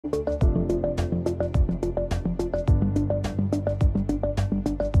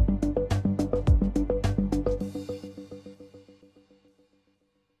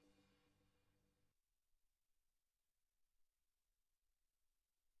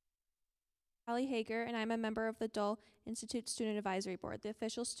Hager, and I'm a member of the Dole Institute Student Advisory Board, the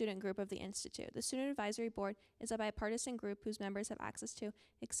official student group of the Institute. The Student Advisory Board is a bipartisan group whose members have access to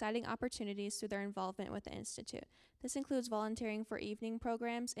exciting opportunities through their involvement with the Institute. This includes volunteering for evening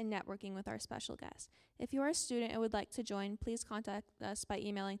programs and networking with our special guests. If you are a student and would like to join, please contact us by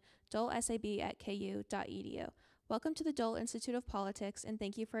emailing dolesab@ku.edu. Welcome to the Dole Institute of Politics, and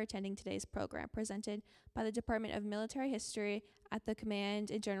thank you for attending today's program presented by the Department of Military History at the Command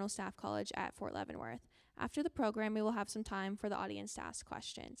and General Staff College at Fort Leavenworth. After the program, we will have some time for the audience to ask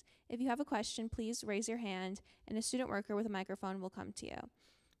questions. If you have a question, please raise your hand, and a student worker with a microphone will come to you.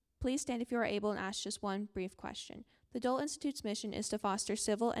 Please stand if you are able and ask just one brief question. The Dole Institute's mission is to foster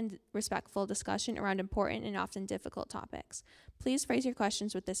civil and respectful discussion around important and often difficult topics. Please phrase your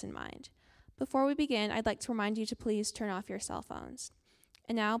questions with this in mind. Before we begin, I'd like to remind you to please turn off your cell phones.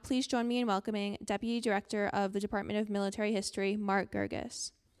 And now, please join me in welcoming Deputy Director of the Department of Military History, Mark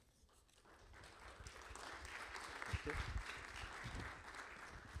Gerges.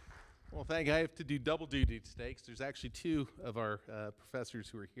 Well, I have to do double duty today because there's actually two of our professors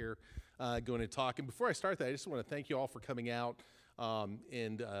who are here going to talk. And before I start that, I just want to thank you all for coming out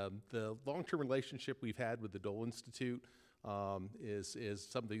and the long-term relationship we've had with the Dole Institute. Is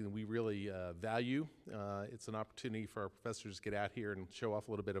something that we really value. It's an opportunity for our professors to get out here and show off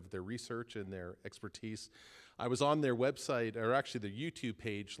a little bit of their research and their expertise. I was on their website, or actually their YouTube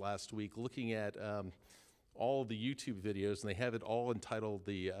page last week, looking at all of the YouTube videos, and they have it all entitled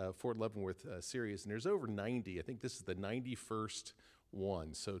the Fort Leavenworth series, and there's over 90. I think this is the 91st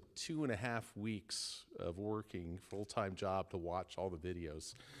one, so 2.5 weeks of working full-time job to watch all the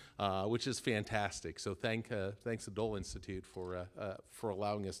videos, which is fantastic. So thanks to Dole Institute for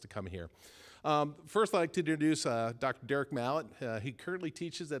allowing us to come here. First, I'd like to introduce Dr. Derek Mallett. He currently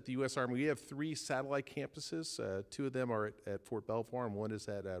teaches at the U.S. Army. We have 3 satellite campuses. 2 of them are at Fort Belvoir, and 1 is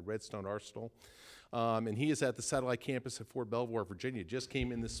at Redstone Arsenal. And he is at the satellite campus at Fort Belvoir, Virginia. Just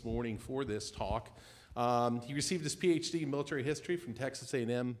came in this morning for this talk. He received his PhD in military history from Texas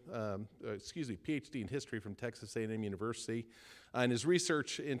A&M, PhD in history from Texas A&M University. And his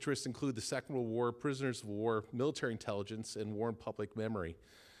research interests include the Second World War, prisoners of war, military intelligence, and war and public memory.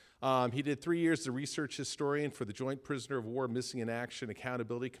 He did 3 years as a research historian for the Joint Prisoner of War Missing in Action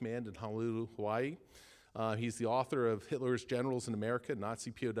Accountability Command in Honolulu, Hawaii. He's the author of Hitler's Generals in America,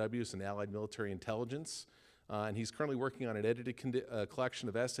 Nazi POWs, and Allied Military Intelligence. And he's currently working on an edited collection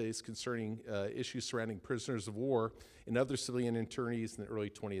of essays concerning issues surrounding prisoners of war and other civilian internees in the early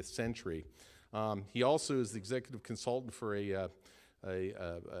 20th century. He also is the executive consultant for a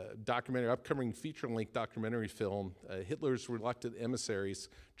upcoming feature-length documentary film, Hitler's Reluctant Emissaries,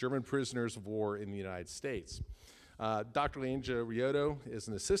 German Prisoners of War in the United States. Dr. Riotto is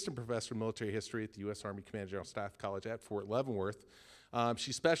an assistant professor of military history at the U.S. Army Command General Staff College at Fort Leavenworth.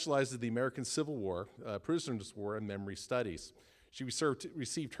 She specializes in the American Civil War, prisoners of war, and memory studies. She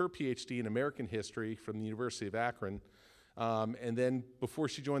received her PhD in American history from the University of Akron. And then before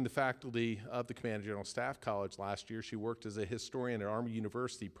she joined the faculty of the Command General Staff College last year, she worked as a historian at Army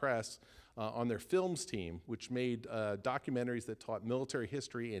University Press on their films team, which made documentaries that taught military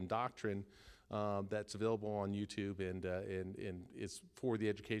history and doctrine that's available on YouTube and it's for the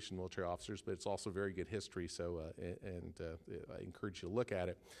education military officers, but it's also very good history, so I encourage you to look at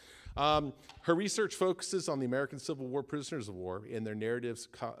it. Her research focuses on the American Civil War prisoners of war and their narratives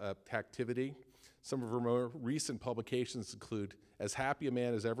of captivity. Some of her more recent publications include As Happy a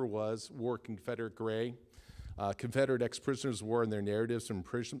Man as Ever Was, War Confederate Gray, Confederate Ex-Prisoners of War and Their Narratives from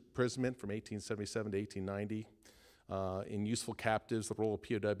Imprisonment from 1877 to 1890, in Useful Captives, the Role of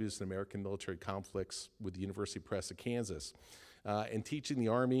POWs in American Military Conflicts with the University Press of Kansas, and Teaching the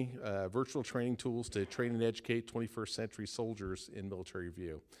Army, Virtual Training Tools to Train and Educate 21st Century Soldiers in Military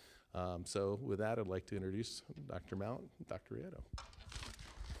Review. So with that, I'd like to introduce Dr. Mallett and Dr. Riotto.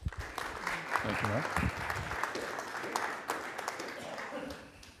 Thank you, Mark.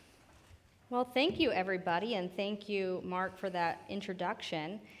 Well, thank you, everybody, and thank you, Mark, for that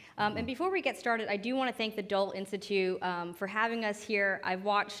introduction. And before we get started, I do want to thank the Dole Institute for having us here. I've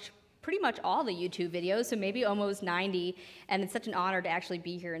watched pretty much all the YouTube videos, so maybe almost 90, and it's such an honor to actually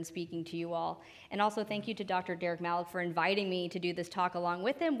be here and speaking to you all. And also thank you to Dr. Derek Mallett for inviting me to do this talk along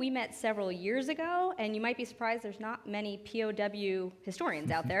with him. We met several years ago, and you might be surprised there's not many POW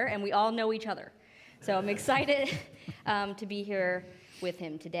historians out there, and we all know each other. So I'm excited to be here with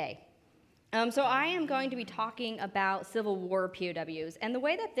him today. So I am going to be talking about Civil War POWs, and the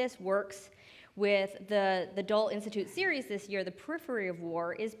way that this works with the Dole Institute series this year, The Periphery of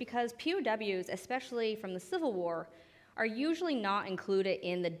War, is because POWs, especially from the Civil War, are usually not included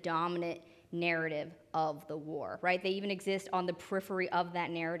in the dominant narrative of the war, right? They even exist on the periphery of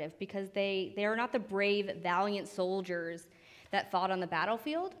that narrative because they are not the brave, valiant soldiers that fought on the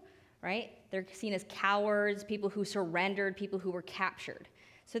battlefield, right? They're seen as cowards, people who surrendered, people who were captured.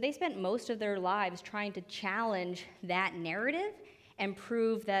 So they spent most of their lives trying to challenge that narrative and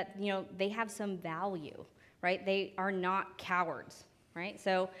prove that, they have some value, right? They are not cowards, right?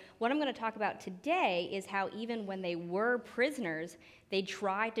 So what I'm going to talk about today is how even when they were prisoners, they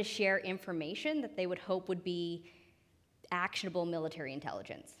tried to share information that they would hope would be actionable military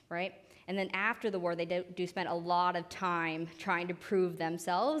intelligence, right? And then after the war, they do spend a lot of time trying to prove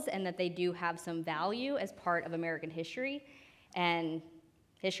themselves and that they do have some value as part of American history and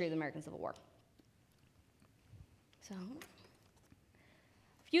history of the American Civil War. So,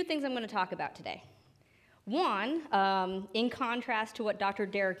 a few things I'm going to talk about today. One, in contrast to what Dr.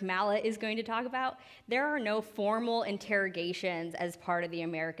 Derek Mallett is going to talk about, there are no formal interrogations as part of the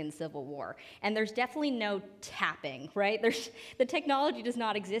American Civil War. And there's definitely no tapping, right? The technology does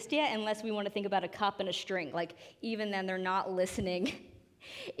not exist yet unless we want to think about a cup and a string. Like, even then, they're not listening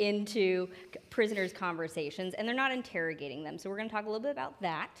into prisoners' conversations, and they're not interrogating them. So we're going to talk a little bit about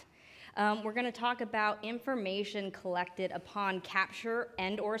that. We're going to talk about information collected upon capture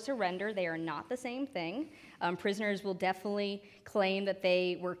and or surrender. They are not the same thing. Prisoners will definitely claim that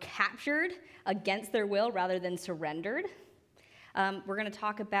they were captured against their will rather than surrendered. We're going to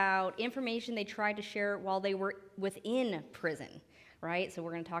talk about information they tried to share while they were within prison, right? So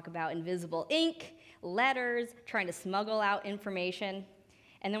we're going to talk about invisible ink, letters, trying to smuggle out information.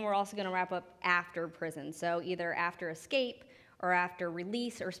 And then we're also going to wrap up after prison. So either after escape or after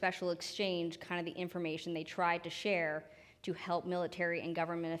release or special exchange, kind of the information they tried to share to help military and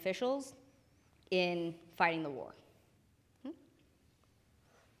government officials in fighting the war.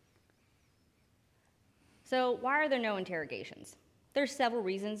 So why are there no interrogations? There's several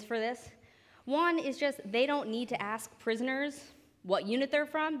reasons for this. One is just they don't need to ask prisoners what unit they're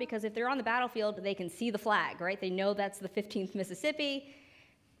from, because if they're on the battlefield, they can see the flag, right? They know that's the 15th Mississippi.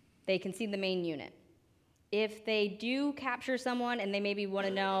 They can see the main unit. If they do capture someone and they maybe want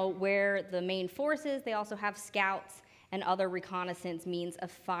to know where the main force is, they also have scouts and other reconnaissance means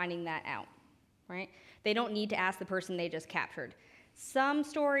of finding that out, right? They don't need to ask the person they just captured. Some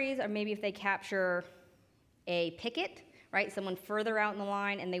stories are maybe if they capture a picket, right, someone further out in the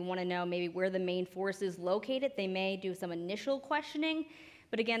line and they want to know maybe where the main force is located, they may do some initial questioning,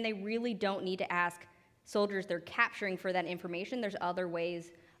 but again, they really don't need to ask soldiers they're capturing for that information. There's other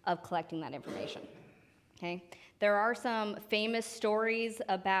ways of collecting that information. Okay. There are some famous stories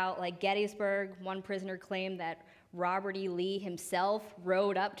about like Gettysburg. One prisoner claimed that Robert E. Lee himself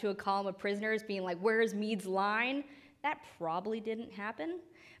rode up to a column of prisoners being like, "Where's Meade's line?" That probably didn't happen,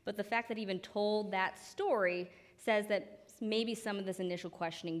 but the fact that he even told that story says that maybe some of this initial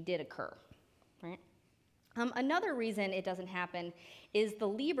questioning did occur, right? Another reason it doesn't happen is the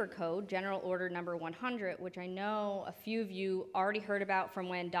Lieber Code, General Order Number 100, which I know a few of you already heard about from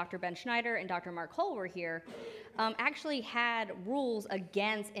when Dr. Ben Schneider and Dr. Mark Hull were here, actually had rules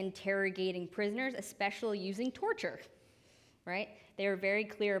against interrogating prisoners, especially using torture, right? They were very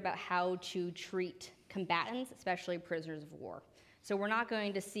clear about how to treat combatants, especially prisoners of war. So we're not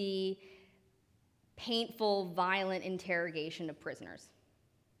going to see painful, violent interrogation of prisoners.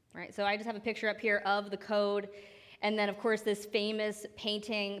 Right, so I just have a picture up here of the code, and then of course this famous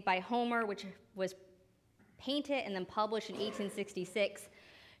painting by Homer, which was painted and then published in 1866,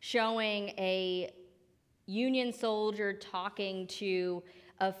 showing a Union soldier talking to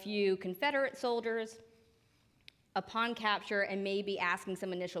a few Confederate soldiers upon capture and maybe asking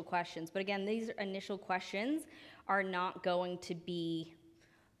some initial questions. But again, these initial questions are not going to be,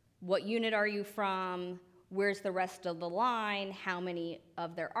 what unit are you from? Where's the rest of the line? How many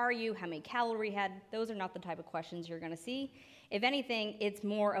of there are you? How many cavalry had? Those are not the type of questions you're going to see. If anything, it's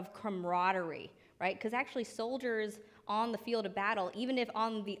more of camaraderie, right? Because actually soldiers on the field of battle, even if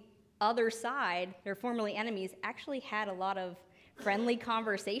on the other side, they're formerly enemies, actually had a lot of friendly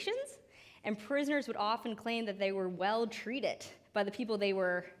conversations, and prisoners would often claim that they were well treated by the people they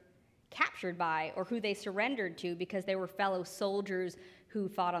were captured by or who they surrendered to because they were fellow soldiers who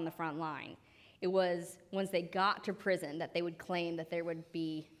fought on the front line. It was once they got to prison that they would claim that there would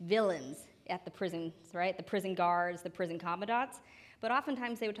be villains at the prisons, right? The prison guards, the prison commandants. But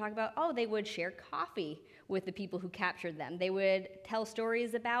oftentimes they would talk about, they would share coffee with the people who captured them. They would tell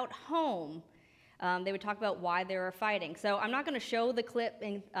stories about home. They would talk about why they were fighting. So I'm not going to show the clip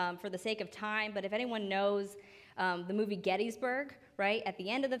for the sake of time, but if anyone knows the movie Gettysburg, right, at the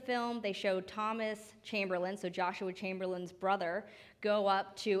end of the film, they show Thomas Chamberlain, so Joshua Chamberlain's brother, go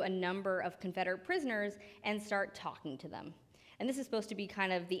up to a number of Confederate prisoners and start talking to them. And this is supposed to be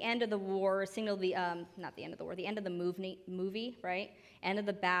kind of the end of the war, signal the, not the end of the war, the end of the movie, right? End of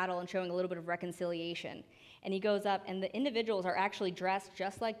the battle, and showing a little bit of reconciliation. And he goes up, and the individuals are actually dressed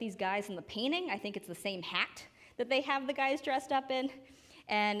just like these guys in the painting. I think it's the same hat that they have the guys dressed up in.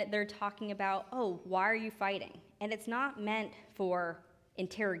 And they're talking about, oh, why are you fighting? And it's not meant for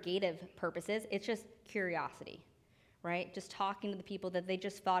interrogative purposes. It's just curiosity, right? Just talking to the people that they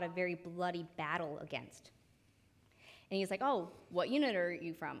just fought a very bloody battle against. And he's like, oh, what unit are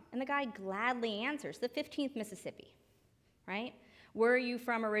you from? And the guy gladly answers, the 15th Mississippi, right? Where are you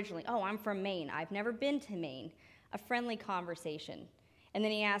from originally? Oh, I'm from Maine. I've never been to Maine. A friendly conversation. And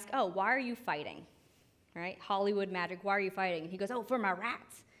then he asks, oh, why are you fighting? Right? Hollywood magic, why are you fighting? And he goes, oh, for my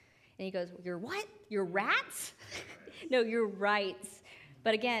rats. And he goes, your what? Your rats? No, your rights.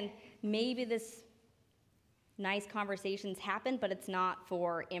 But again, maybe this nice conversations happen, but it's not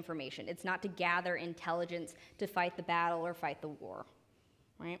for information. It's not to gather intelligence to fight the battle or fight the war,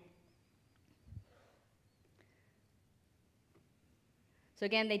 right? So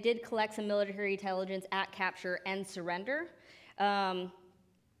again, they did collect some military intelligence at capture and surrender.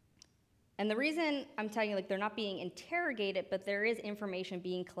 And the reason I'm telling you, like, they're not being interrogated, but there is information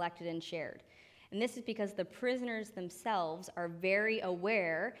being collected and shared. And this is because the prisoners themselves are very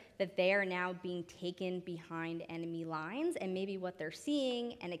aware that they are now being taken behind enemy lines, and maybe what they're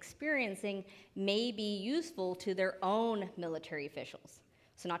seeing and experiencing may be useful to their own military officials.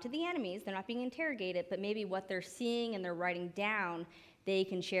 So not to the enemies, they're not being interrogated, but maybe what they're seeing and they're writing down, they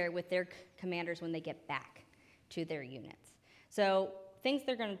can share with their commanders when they get back to their units. So things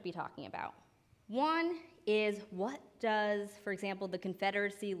they're going to be talking about. One is, what does, for example, the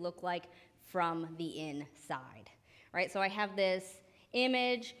Confederacy look like from the inside, right? So I have this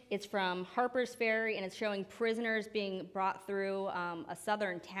image. It's from Harper's Ferry, and it's showing prisoners being brought through a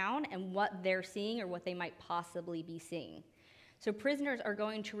southern town and what they're seeing or what they might possibly be seeing. So prisoners are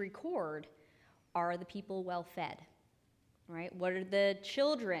going to record, are the people well fed, right? What do the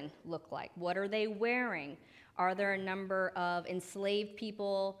children look like? What are they wearing? Are there a number of enslaved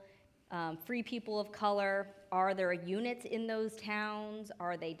people, free people of color? Are there units in those towns?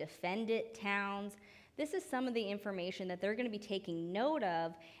 Are they defended towns? This is some of the information that they're going to be taking note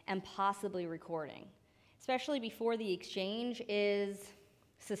of and possibly recording, especially before the exchange is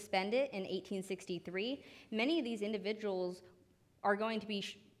suspended in 1863. Many of these individuals are going to be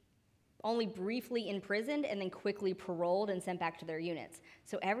only briefly imprisoned and then quickly paroled and sent back to their units.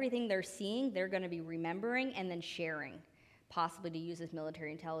 So everything they're seeing, they're going to be remembering and then sharing, possibly to use as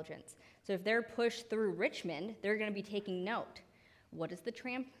military intelligence. So if they're pushed through Richmond, they're going to be taking note. What does the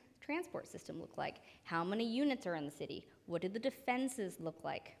transport system look like? How many units are in the city? What did the defenses look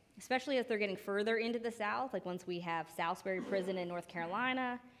like? Especially as they're getting further into the South, like once we have Salisbury Prison in North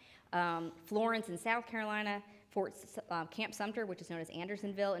Carolina, Florence in South Carolina, Camp Sumter, which is known as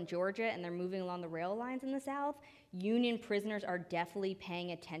Andersonville in Georgia, and they're moving along the rail lines in the South, Union prisoners are definitely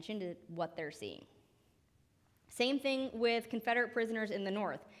paying attention to what they're seeing. Same thing with Confederate prisoners in the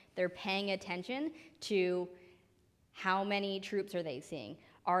North. They're paying attention to how many troops are they seeing.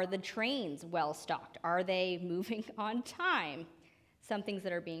 Are the trains well stocked? Are they moving on time? Some things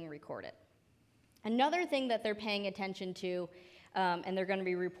that are being recorded. Another thing that they're paying attention to, and they're going to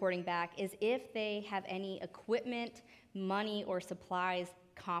be reporting back, is if they have any equipment, money, or supplies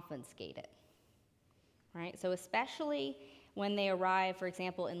confiscated. Right? So especially when they arrive, for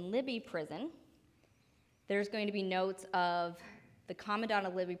example, in Libby Prison, there's going to be notes of the commandant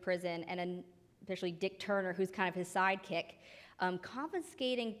of Libby Prison and especially Dick Turner, who's kind of his sidekick,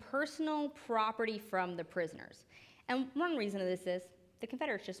 confiscating personal property from the prisoners. And one reason of this is the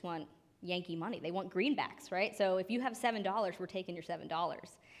Confederates just want Yankee money. They want greenbacks, right? So if you have $7, we're taking your $7.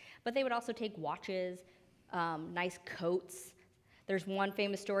 But they would also take watches, nice coats. There's one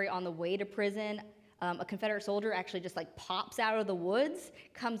famous story on the way to prison. A Confederate soldier actually just like pops out of the woods,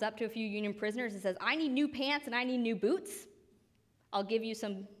 comes up to a few Union prisoners and says, I need new pants and I need new boots. I'll give you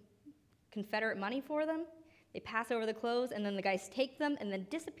some Confederate money for them. They pass over the clothes, and then the guys take them and then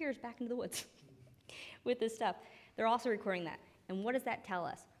disappears back into the woods with this stuff. They're also recording that. And what does that tell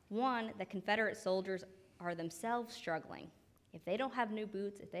us? One, that Confederate soldiers are themselves struggling. If they don't have new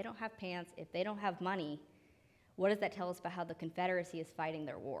boots, if they don't have pants, if they don't have money, what does that tell us about how the Confederacy is fighting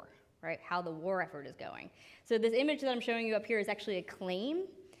their war, right? How the war effort is going. So this image that I'm showing you up here is actually a claim.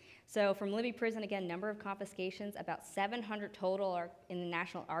 So from Libby Prison, again, number of confiscations, about 700 total are in the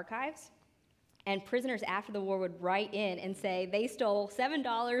National Archives. And prisoners after the war would write in and say, they stole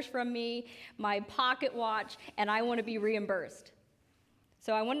 $7 from me, my pocket watch, and I want to be reimbursed.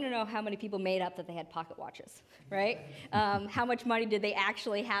 So I wanted to know how many people made up that they had pocket watches, right? How much money did they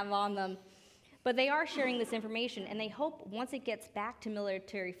actually have on them? But they are sharing this information, and they hope once it gets back to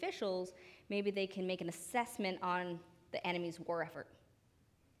military officials, maybe they can make an assessment on the enemy's war effort.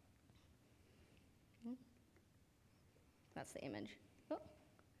 That's the image. Oh.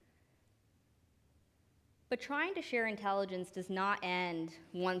 But trying to share intelligence does not end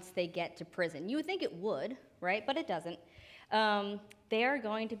once they get to prison. You would think it would, right? But it doesn't. They are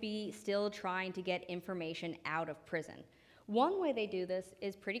going to be still trying to get information out of prison. One way they do this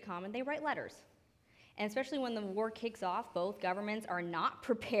is pretty common. They write letters. And especially when the war kicks off, both governments are not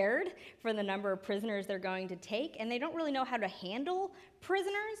prepared for the number of prisoners they're going to take, and they don't really know how to handle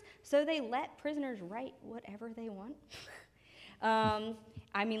prisoners, so they let prisoners write whatever they want.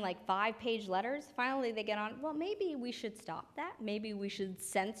 I mean, like 5-page letters. Finally, they get on, well, maybe we should stop that. Maybe we should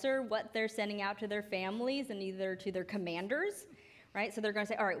censor what they're sending out to their families and either to their commanders, right? So they're going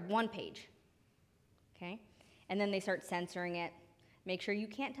to say, all right, 1 page, okay? And then they start censoring it. Make sure you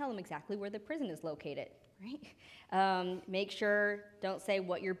can't tell them exactly where the prison is located, right? Make sure, don't say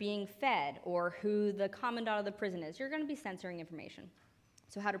what you're being fed or who the commandant of the prison is. You're going to be censoring information.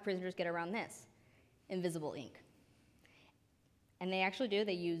 So how do prisoners get around this? Invisible ink. And they actually do.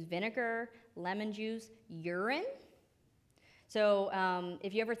 They use vinegar, lemon juice, urine. So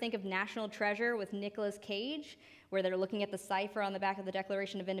if you ever think of National Treasure with Nicolas Cage, where they're looking at the cipher on the back of the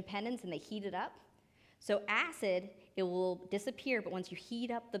Declaration of Independence and they heat it up. So acid, it will disappear, but once you heat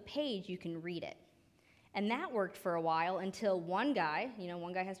up the page, you can read it. And that worked for a while until one guy,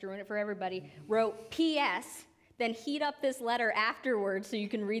 one guy has to ruin it for everybody, wrote P.S., then heat up this letter afterwards so you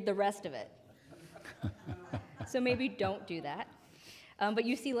can read the rest of it. So maybe don't do that. But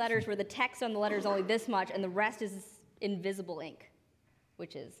you see letters where the text on the letter is only this much and the rest is invisible ink,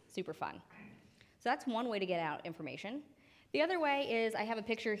 which is super fun. So that's one way to get out information. The other way is, I have a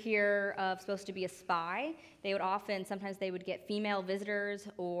picture here of supposed to be a spy. They would sometimes they would get female visitors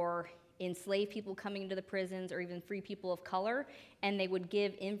or enslaved people coming into the prisons or even free people of color, and they would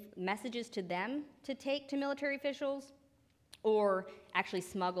give messages to them to take to military officials or actually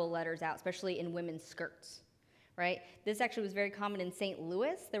smuggle letters out, especially in women's skirts, right? This actually was very common in St.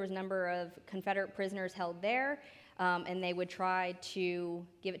 Louis. There was a number of Confederate prisoners held there, and they would try to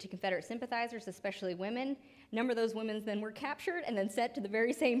give it to Confederate sympathizers, especially women. A number of those women then were captured and then sent to the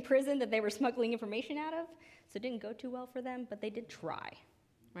very same prison that they were smuggling information out of. So it didn't go too well for them, but they did try,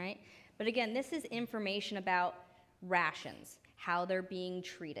 right? But again, this is information about rations, how they're being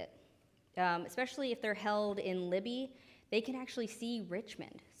treated. Especially if they're held in Libby, they can actually see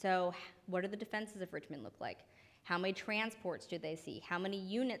Richmond. So what do the defenses of Richmond look like? How many transports do they see? How many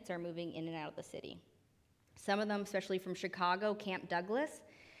units are moving in and out of the city? Some of them, especially from Chicago, Camp Douglas,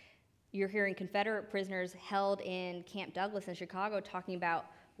 you're hearing Confederate prisoners held in Camp Douglas in Chicago talking about,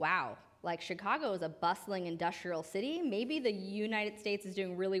 wow, like Chicago is a bustling industrial city. Maybe the United States is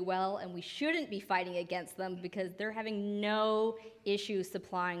doing really well and we shouldn't be fighting against them because they're having no issues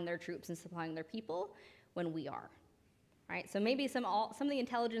supplying their troops and supplying their people when we are. Right? So maybe some of the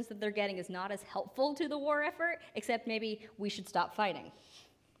intelligence that they're getting is not as helpful to the war effort, except maybe we should stop fighting.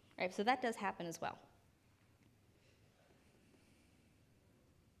 Right? So that does happen as well.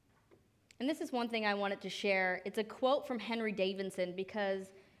 And this is one thing I wanted to share. It's a quote from Henry Davidson,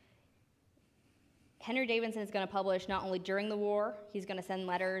 because Henry Davidson is going to publish not only during the war, he's going to send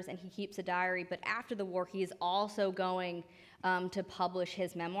letters and he keeps a diary, but after the war he is also going to publish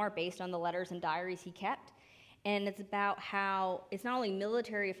his memoir based on the letters and diaries he kept. And it's about how it's not only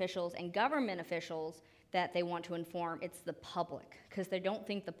military officials and government officials that they want to inform, it's the public, because they don't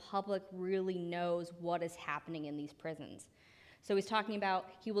think the public really knows what is happening in these prisons. So he's talking about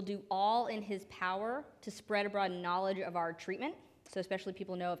he will do all in his power to spread abroad knowledge of our treatment. So especially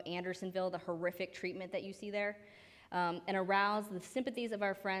people know of Andersonville, the horrific treatment that you see there, and arouse the sympathies of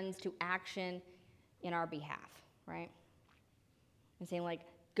our friends to action in our behalf, right? I'm saying, like,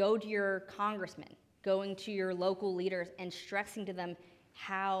 go to your congressman, going to your local leaders and stressing to them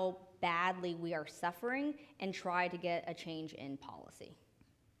how badly we are suffering and try to get a change in policy.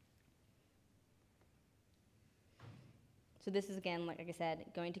 So this is, again, like I said,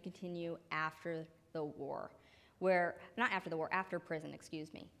 going to continue after the war. After prison, excuse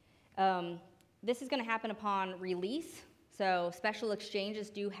me. This is going to happen upon release. So special exchanges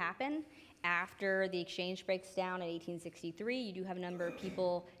do happen after the exchange breaks down in 1863. You do have a number of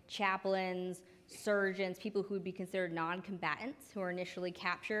people, chaplains, surgeons, people who would be considered non-combatants who are initially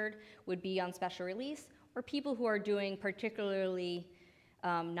captured would be on special release, or people who are doing particularly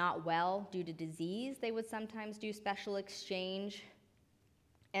not well due to disease, they would sometimes do special exchange.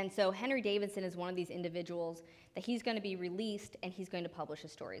 And so Henry Davidson is one of these individuals that he's going to be released and he's going to publish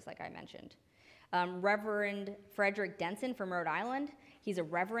his stories, like I mentioned. Reverend Frederick Denson from Rhode Island, he's a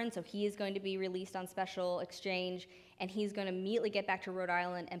reverend, so he is going to be released on special exchange, and he's going to immediately get back to Rhode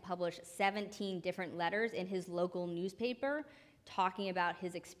Island and publish 17 different letters in his local newspaper talking about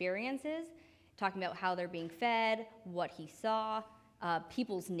his experiences, talking about how they're being fed, what he saw,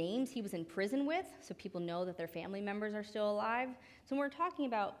 people's names he was in prison with, so people know that their family members are still alive. So when we're talking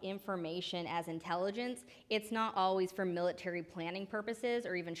about information as intelligence, it's not always for military planning purposes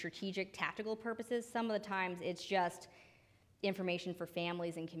or even strategic tactical purposes. Some of the times it's just information for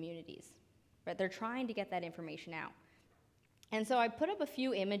families and communities, but they're trying to get that information out. And so I put up a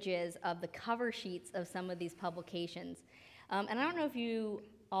few images of the cover sheets of some of these publications. And I don't know if you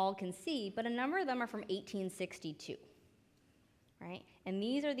all can see, but a number of them are from 1862. Right? And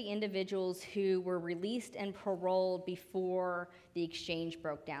these are the individuals who were released and paroled before the exchange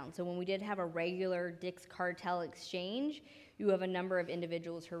broke down. So when we did have a regular Dix cartel exchange, you have a number of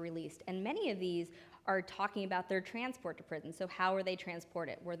individuals who are released. And many of these are talking about their transport to prison. So how were they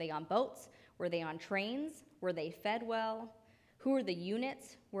transported? Were they on boats? Were they on trains? Were they fed well? Who are the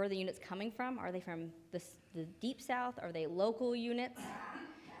units? Where are the units coming from? Are they from the Deep South? Are they local units?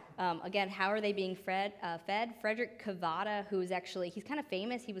 Again, how are they being fed? Frederick Cavada, who's actually, he's kind of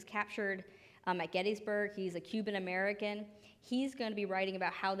famous. He was captured at Gettysburg. He's a Cuban American. He's going to be writing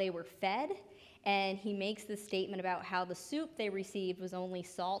about how they were fed, and he makes this statement about how the soup they received was only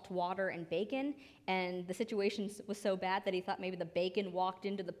salt, water, and bacon, and the situation was so bad that he thought maybe the bacon walked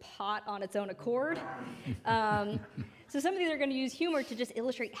into the pot on its own accord. So some of these are going to use humor to just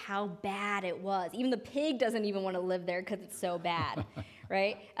illustrate how bad it was. Even the pig doesn't even want to live there because it's so bad,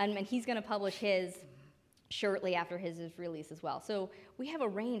 right? And he's going to publish his shortly after his release as well. So we have a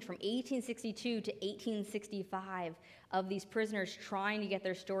range from 1862 to 1865 of these prisoners trying to get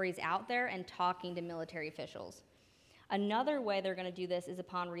their stories out there and talking to military officials. Another way they're going to do this is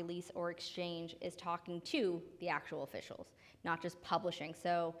upon release or exchange is talking to the actual officials, not just publishing.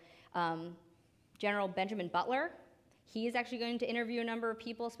 So General Benjamin Butler, he is actually going to interview a number of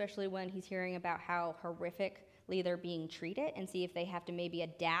people, especially when he's hearing about how horrifically they're being treated, and see if they have to maybe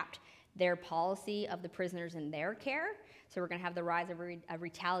adapt their policy of the prisoners in their care. So we're going to have the rise of a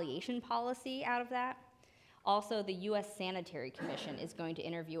retaliation policy out of that. Also, the U.S. Sanitary Commission is going to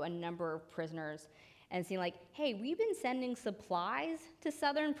interview a number of prisoners and see like, hey, we've been sending supplies to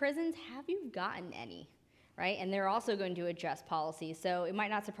southern prisons. Have you gotten any? Right? And they're also going to adjust policy. So it might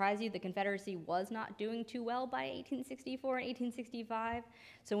not surprise you, the Confederacy was not doing too well by 1864 and 1865.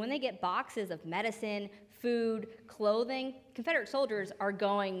 So when they get boxes of medicine, food, clothing, Confederate soldiers are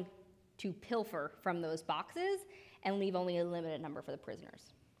going to pilfer from those boxes and leave only a limited number for the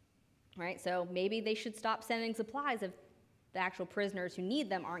prisoners. Right? So maybe they should stop sending supplies if the actual prisoners who need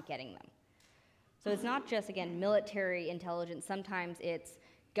them aren't getting them. So it's not just, again, military intelligence. Sometimes it's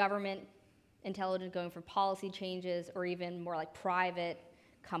government intelligence going for policy changes, or even more like private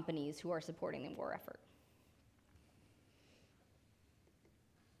companies who are supporting the war effort.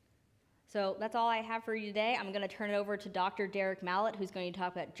 So that's all I have for you today. I'm going to turn it over to Dr. Derek Mallett, who's going to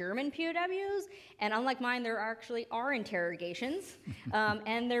talk about German POWs. And unlike mine, there actually are interrogations,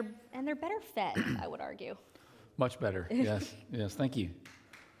 and they're better fed, I would argue. Much better. Yes. Yes. Thank you.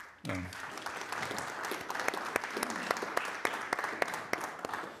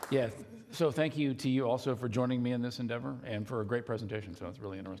 Yeah. So thank you to you also for joining me in this endeavor and for a great presentation. So it's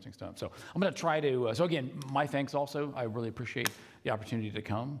really interesting stuff. So I'm going to try to, so again, my thanks also. I really appreciate the opportunity to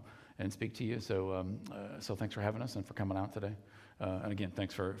come and speak to you. So so thanks for having us and for coming out today. And again,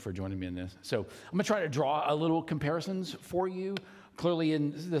 thanks for joining me in this. So I'm going to try to draw a little comparisons for you. Clearly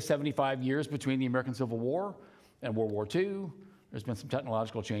in the 75 years between the American Civil War and World War II, there's been some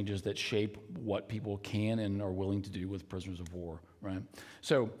technological changes that shape what people can and are willing to do with prisoners of war, right?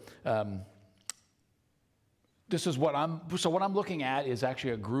 So this is what I'm looking at is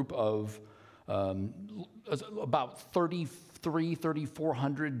actually a group of about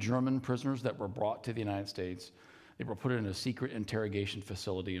 3,400 German prisoners that were brought to the United States. They were put in a secret interrogation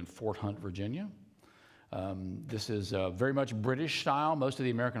facility in Fort Hunt, Virginia. This is very much British style. Most of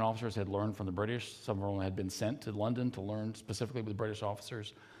the American officers had learned from the British. Some of them had been sent to London to learn specifically with British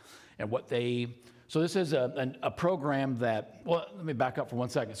officers. And so this is a program that, well, let me back up for 1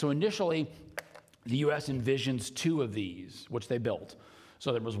 second. So initially, the U.S. envisions 2 of these, which they built.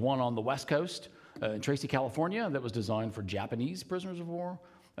 So there was one on the West Coast in Tracy, California, that was designed for Japanese prisoners of war,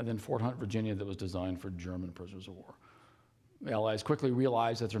 and then Fort Hunt, Virginia, that was designed for German prisoners of war. The Allies quickly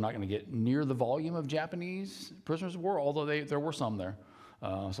realized that they're not going to get near the volume of Japanese prisoners of war, although there were some there.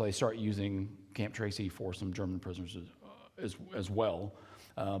 So they start using Camp Tracy for some German prisoners as well.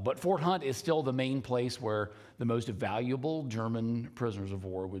 But Fort Hunt is still the main place where the most valuable German prisoners of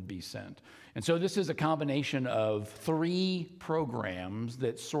war would be sent. And so this is a combination of 3 programs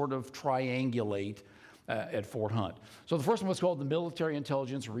that sort of triangulate at Fort Hunt. So the first one was called the Military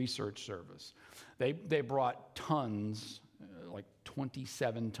Intelligence Research Service. They brought tons, like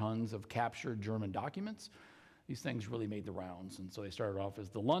 27 tons of captured German documents. These things really made the rounds, and so they started off as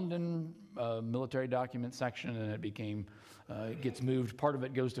the London military document section, and it gets moved. Part of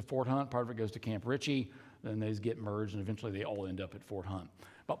it goes to Fort Hunt, part of it goes to Camp Ritchie, then these get merged, and eventually they all end up at Fort Hunt.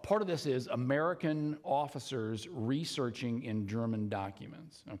 But part of this is American officers researching in German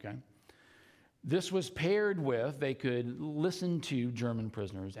documents, okay? This was paired with, they could listen to German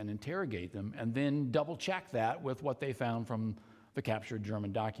prisoners and interrogate them, and then double check that with what they found from the captured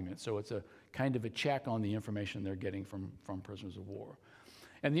German documents. So it's a kind of a check on the information they're getting from prisoners of war.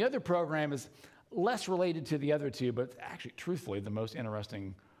 And the other program is less related to the other two, but actually, truthfully, the most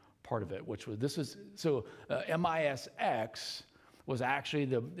interesting part of it, which was MISX was actually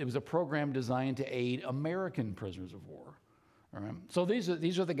it was a program designed to aid American prisoners of war. All right. So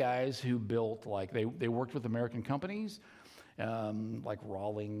these are the guys who built, like they worked with American companies, like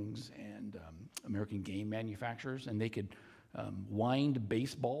Rawlings and American game manufacturers, and they could wind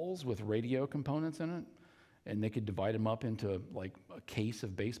baseballs with radio components in it, and they could divide them up into like a case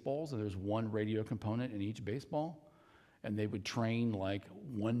of baseballs, and there's one radio component in each baseball, and they would train like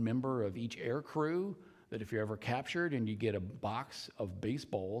one member of each air crew that if you're ever captured and you get a box of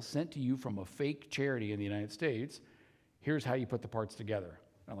baseballs sent to you from a fake charity in the United States, here's how you put the parts together.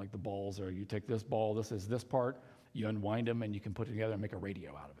 And like the balls are, you take this ball, this is this part, you unwind them, and you can put it together and make a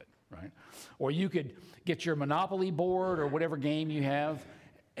radio out of it. Right? Or you could get your Monopoly board or whatever game you have,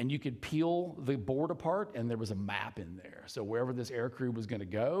 and you could peel the board apart, and there was a map in there. So wherever this air crew was going to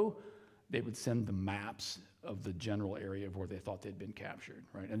go, they would send the maps of the general area of where they thought they'd been captured.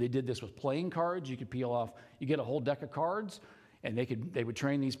 Right? And they did this with playing cards. You could peel off, you get a whole deck of cards, and they would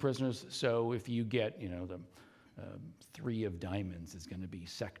train these prisoners. So if you get, the 3 of diamonds is going to be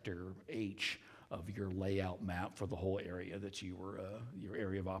sector H of your layout map for the whole area that you were, your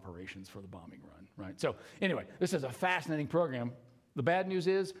area of operations for the bombing run, right? So anyway, this is a fascinating program. The bad news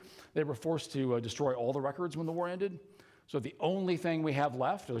is they were forced to destroy all the records when the war ended. So the only thing we have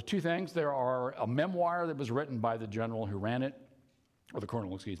left, there are 2 things. There are a memoir that was written by the general who ran it, or the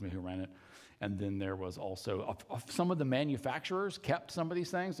colonel, excuse me, who ran it. And then there was also, some of the manufacturers kept some of these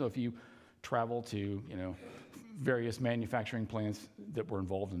things. So if you travel to, various manufacturing plants that were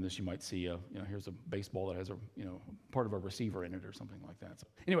involved in this, you might see here's a baseball that has a part of a receiver in it or something like that. So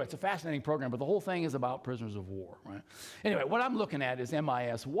anyway, it's a fascinating program, but the whole thing is about prisoners of war, right? Anyway, what I'm looking at is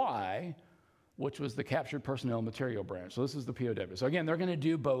MISY, which was the Captured Personnel Material Branch. So this is the POW. So again, they're going to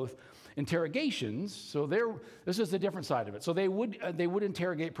do both interrogations. So this is the different side of it. So they would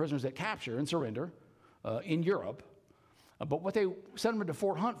interrogate prisoners that capture and surrender in Europe. But what they sent them to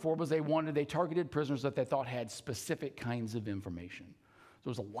Fort Hunt for was they targeted prisoners that they thought had specific kinds of information. So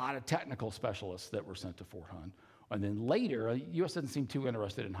there was a lot of technical specialists that were sent to Fort Hunt. And then later, the U.S. doesn't seem too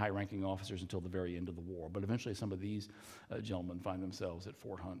interested in high-ranking officers until the very end of the war. But eventually some of these gentlemen find themselves at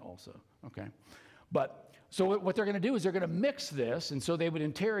Fort Hunt also, okay? But so what they're going to do is they're going to mix this, and so they would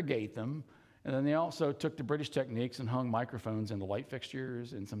interrogate them. And then they also took the British techniques and hung microphones in the light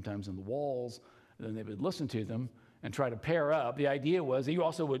fixtures and sometimes in the walls. And then they would listen to them and try to pair up. The idea was that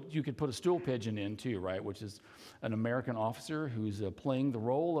you could put a stool pigeon in too, right? Which is an American officer who's playing the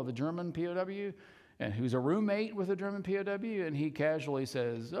role of a German POW and who's a roommate with a German POW, and he casually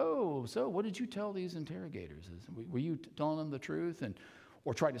says, "Oh, so what did you tell these interrogators? Were you telling them the truth?"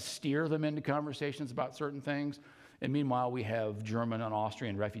 Or try to steer them into conversations about certain things. And meanwhile, we have German and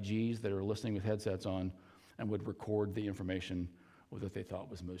Austrian refugees that are listening with headsets on and would record the information that they thought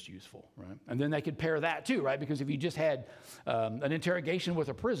was most useful, right? And then they could pair that too, right? Because if you just had an interrogation with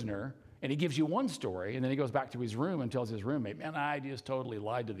a prisoner and he gives you one story and then he goes back to his room and tells his roommate, "Man, I just totally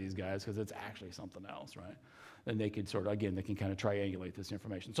lied to these guys because it's actually something else," right? Then they could they can kind of triangulate this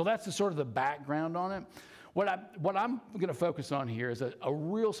information. So that's the sort of the background on it. What I'm going to focus on here is a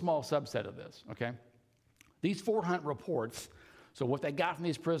real small subset of this, okay? These Fort Hunt reports, so what they got from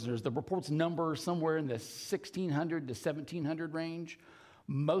these prisoners, the reports number somewhere in the 1,600 to 1,700 range.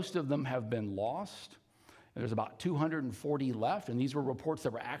 Most of them have been lost. And there's about 240 left, and these were reports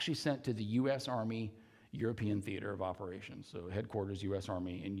that were actually sent to the U.S. Army European Theater of Operations, so headquarters U.S.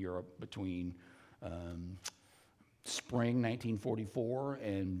 Army in Europe between spring 1944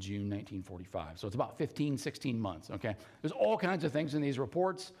 and June 1945. So it's about 15, 16 months, okay? There's all kinds of things in these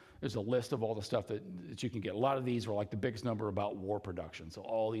reports. There's a list of all the stuff that you can get. A lot of these were like the biggest number about war production. So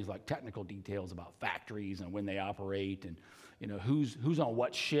all these like technical details about factories and when they operate and, you know, who's on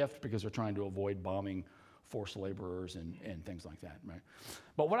what shift because they're trying to avoid bombing forced laborers and things like that, right?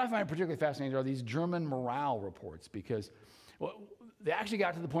 But what I find particularly fascinating are these German morale reports because they actually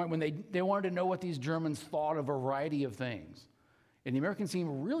got to the point when they wanted to know what these Germans thought of a variety of things. And the Americans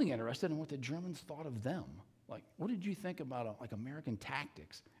seemed really interested in what the Germans thought of them. Like, what did you think about like American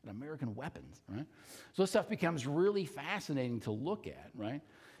tactics and American weapons, right? So this stuff becomes really fascinating to look at, right?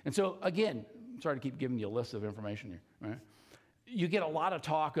 And so again, sorry to keep giving you a list of information here, right? You get a lot of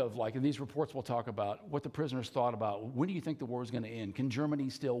talk of, like, in these reports we'll talk about what the prisoners thought about, when do you think the war is going to end? Can Germany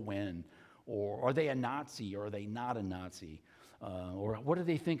still win? Or are they a Nazi or are they not a Nazi? Or what do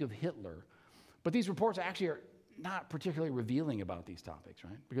they think of Hitler? But these reports actually are not particularly revealing about these topics,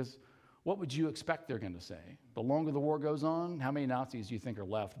 right? Because what would you expect they're going to say? The longer the war goes on, how many Nazis do you think are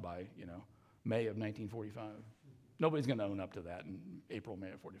left by, you know, May of 1945? Nobody's going to own up to that in April,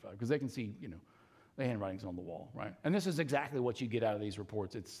 May of 45, because they can see, you know, the handwriting's on the wall, right? And this is exactly what you get out of these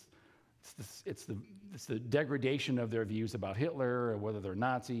reports. It's the degradation of their views about Hitler or whether they're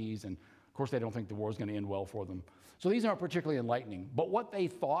Nazis, and of course they don't think the war is going to end well for them. So these aren't particularly enlightening, but what they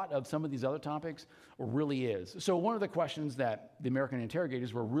thought of some of these other topics really is. So one of the questions that the American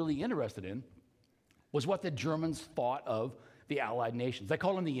interrogators were really interested in was what the Germans thought of the Allied nations. They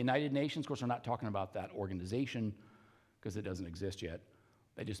call them the United Nations. Of course, we're not talking about that organization because it doesn't exist yet.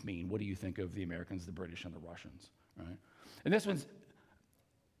 They just mean, what do you think of the Americans, the British, and the Russians, right? And this one's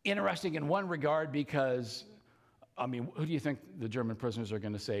interesting in one regard because, I mean, who do you think the German prisoners are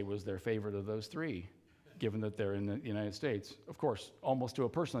going to say was their favorite of those three, given that they're in the United States? Of course, almost to a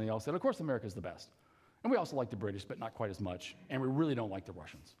person, they all said, of course, America's the best. And we also like the British, but not quite as much. And we really don't like the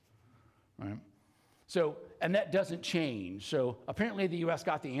Russians, right? So, and that doesn't change. So apparently the U.S.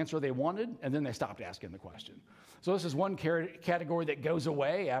 got the answer they wanted, and then they stopped asking the question. So this is one category that goes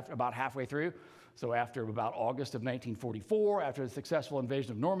away after about halfway through. So after about August of 1944, after the successful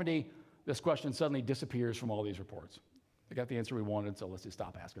invasion of Normandy, this question suddenly disappears from all these reports. They got the answer we wanted, so let's just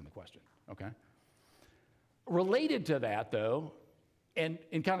stop asking the question, okay? Related to that, though, and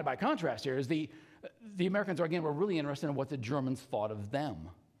kind of by contrast here, is the Americans, again, were really interested in what the Germans thought of them,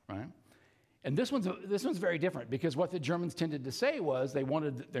 right? And this one's very different because what the Germans tended to say was they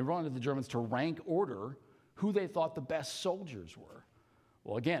wanted the Germans to rank order who they thought the best soldiers were.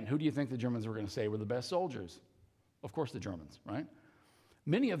 Well, again, who do you think the Germans were going to say were the best soldiers? Of course, the Germans, right?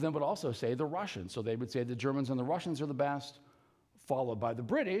 Many of them would also say the Russians. So they would say the Germans and the Russians are the best, followed by the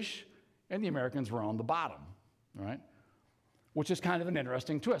British, and the Americans were on the bottom, right? Which is kind of an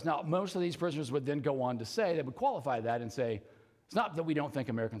interesting twist. Now, most of these prisoners would then go on to say, they would qualify that and say, it's not that we don't think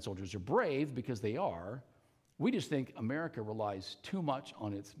American soldiers are brave, because they are. We just think America relies too much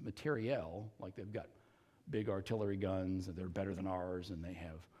on its materiel, like they've got big artillery guns, and they're better than ours, and they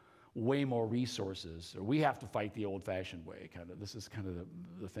have way more resources, or we have to fight the old-fashioned way, kind of. This is kind of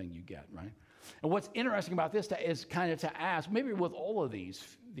the thing you get, right? And what's interesting about this is kind of to ask, maybe with all of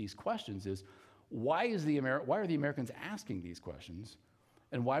these questions, is why are the Americans asking these questions,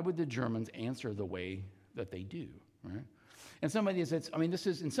 and why would the Germans answer the way that they do, right? And some of these, this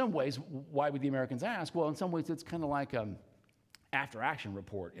is, in some ways, why would the Americans ask? Well, in some ways, it's kind of like an after-action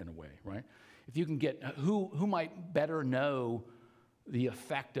report in a way, right? If you can get, who might better know the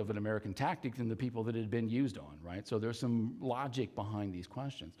effect of an American tactic than the people that it had been used on, right? So there's some logic behind these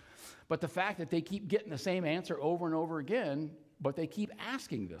questions. But the fact that they keep getting the same answer over and over again, but they keep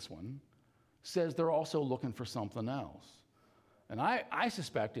asking this one, says they're also looking for something else. And I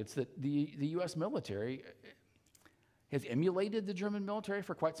suspect it's that the U.S. military has emulated the German military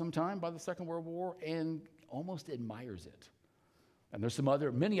for quite some time by the Second World War and almost admires it. And there's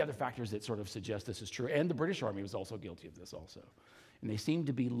many other factors that sort of suggest this is true. And the British Army was also guilty of this also. And they seem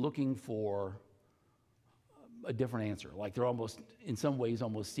to be looking for a different answer. Like they're almost, in some ways,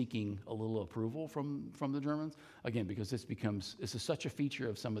 almost seeking a little approval from the Germans. Again, because this is such a feature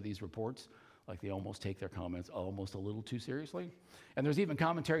of some of these reports. Like they almost take their comments almost a little too seriously. And there's even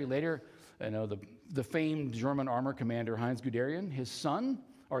commentary later, the famed German armor commander Heinz Guderian, his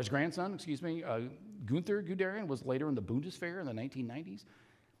grandson, Gunther Guderian, was later in the Bundeswehr in the 1990s.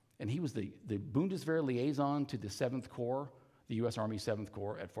 And he was the Bundeswehr liaison to the 7th Corps, the U.S. Army 7th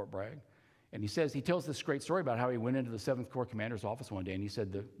Corps at Fort Bragg. And he tells this great story about how he went into the 7th Corps commander's office one day, and he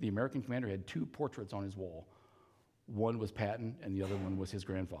said the American commander had 2 portraits on his wall. One was Patton, and the other one was his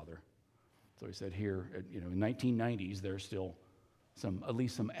grandfather. So he said here, in the 1990s, they're still at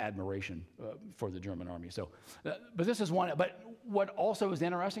least some admiration for the German army. So, but this is one. But what also is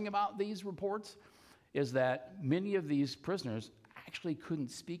interesting about these reports is that many of these prisoners actually couldn't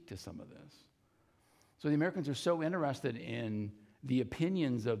speak to some of this. So the Americans are so interested in the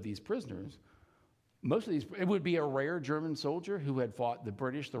opinions of these prisoners. Most of these, it would be a rare German soldier who had fought the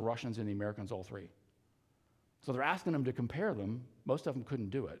British, the Russians, and the Americans, all three. So they're asking them to compare them. Most of them couldn't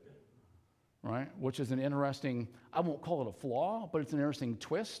do it, right? Which is an interesting, I won't call it a flaw, but it's an interesting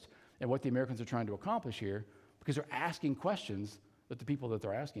twist in what the Americans are trying to accomplish here, because they're asking questions that the people that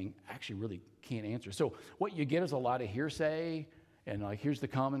they're asking actually really can't answer. So what you get is a lot of hearsay, and like here's the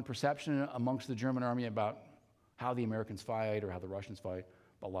common perception amongst the German army about how the Americans fight or how the Russians fight,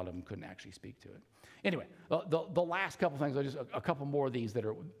 but a lot of them couldn't actually speak to it. Anyway, the last couple things, a couple more of these that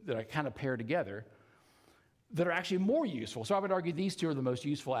I kind of pair together that are actually more useful. So I would argue these two are the most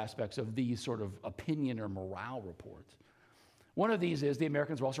useful aspects of these sort of opinion or morale reports. One of these is the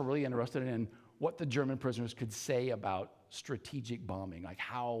Americans were also really interested in what the German prisoners could say about strategic bombing, like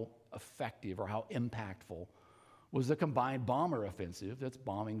how effective or how impactful was the combined bomber offensive that's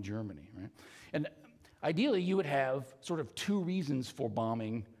bombing Germany, right? And ideally, you would have sort of two reasons for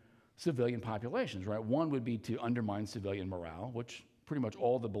bombing civilian populations, right? One would be to undermine civilian morale, which pretty much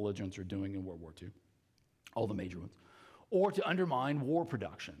all the belligerents are doing in World War II, all the major ones, or to undermine war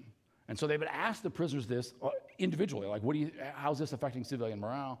production. And so they would ask the prisoners this individually, like, how's this affecting civilian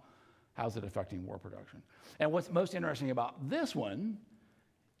morale? How's it affecting war production? And what's most interesting about this one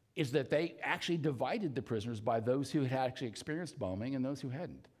is that they actually divided the prisoners by those who had actually experienced bombing and those who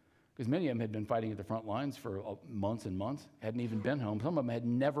hadn't. Because many of them had been fighting at the front lines for months and months, hadn't even been home. Some of them had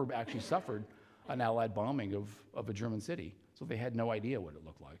never actually suffered an Allied bombing of a German city, so they had no idea what it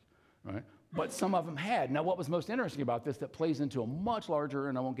looked like, right? But some of them had. Now, what was most interesting about this that plays into a much larger,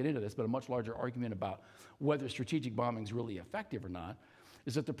 and I won't get into this, but a much larger argument about whether strategic bombing is really effective or not,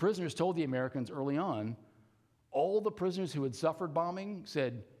 is that the prisoners told the Americans early on, all the prisoners who had suffered bombing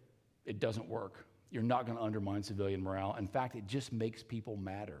said, it doesn't work. You're not going to undermine civilian morale. In fact, it just makes people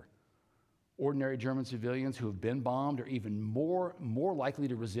madder. Ordinary German civilians who have been bombed are even more likely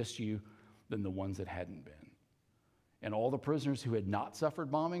to resist you than the ones that hadn't been. And all the prisoners who had not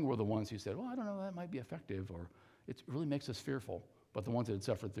suffered bombing were the ones who said, well, I don't know, that might be effective, or it really makes us fearful. But the ones that had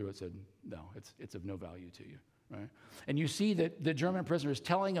suffered through it said, no, it's of no value to you, right? And you see that the German prisoners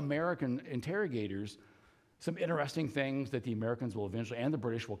telling American interrogators some interesting things that the Americans will eventually, and the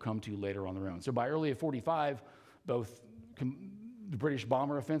British will come to later on their own. So by early of 45, both the British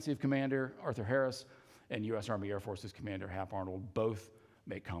bomber offensive commander, Arthur Harris, and U.S. Army Air Forces commander, Hap Arnold, both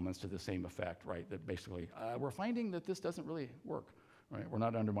make comments to the same effect, right? That basically, we're finding that this doesn't really work, right? We're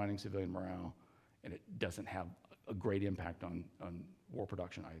not undermining civilian morale, and it doesn't have a great impact on war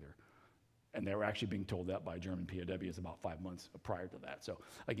production either. And they were actually being told that by German POWs about 5 months prior to that. So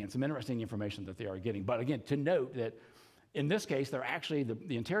again, some interesting information that they are getting. But again, to note that in this case, they're actually,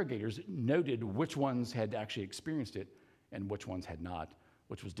 the interrogators noted which ones had actually experienced it and which ones had not,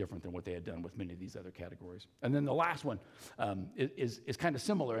 which was different than what they had done with many of these other categories. And then the last one is kind of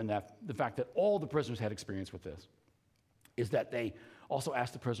similar in that the fact that all the prisoners had experience with this is that they also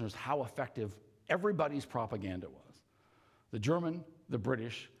asked the prisoners how effective everybody's propaganda was. The German, the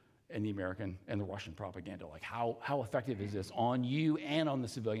British, and the American and the Russian propaganda. Like how effective is this on you and on the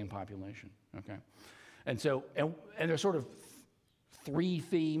civilian population, okay? And so, and there's sort of three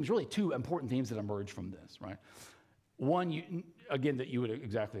themes, really two important themes that emerge from this, right? One, again, that you would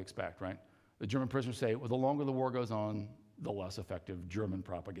exactly expect, right? The German prisoners say, well, the longer the war goes on, the less effective German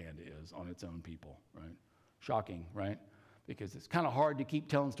propaganda is on its own people, right? Shocking, right? Because it's kind of hard to keep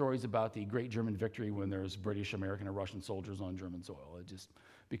telling stories about the great German victory when there's British, American, and Russian soldiers on German soil. It just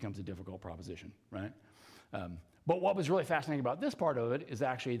becomes a difficult proposition, right? But what was really fascinating about this part of it is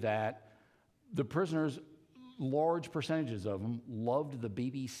actually that the prisoners, large percentages of them, loved the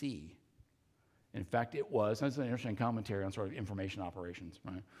BBC. In fact, that's an interesting commentary on sort of information operations,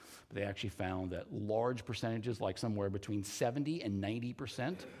 right? But they actually found that large percentages, like somewhere between 70 and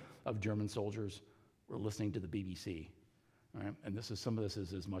 90% of German soldiers were listening to the BBC, right? And some of this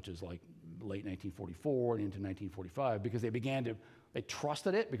is as much as like late 1944 and into 1945, because they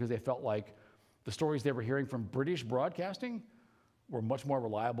trusted it because they felt like the stories they were hearing from British broadcasting were much more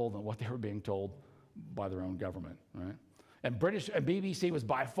reliable than what they were being told by their own government, right? And BBC was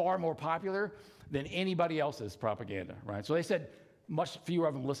by far more popular than anybody else's propaganda, right? So they said much fewer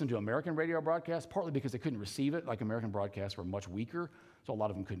of them listened to American radio broadcasts, partly because they couldn't receive it. Like American broadcasts were much weaker, so a lot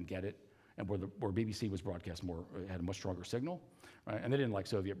of them couldn't get it. And where BBC was broadcast more, it had a much stronger signal, right? And they didn't like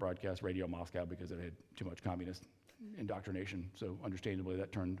Soviet broadcast Radio Moscow because it had too much communist indoctrination. So understandably,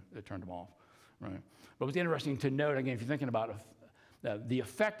 that turned them off, right? But it was interesting to note, again, if you're thinking about The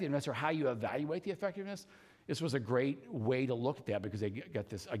effectiveness, or how you evaluate the effectiveness, this was a great way to look at that, because they got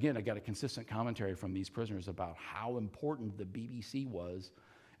this, again, I got a consistent commentary from these prisoners about how important the BBC was,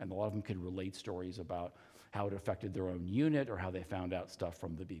 and a lot of them could relate stories about how it affected their own unit, or how they found out stuff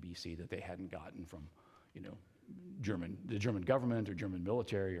from the BBC that they hadn't gotten from, the German government or German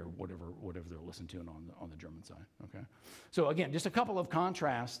military or whatever they're listening to on the German side. Okay, so again, just a couple of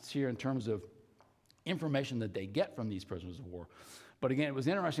contrasts here in terms of information that they get from these prisoners of war. But again, it was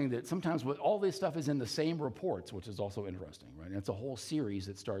interesting that sometimes all this stuff is in the same reports, which is also interesting, right? And it's a whole series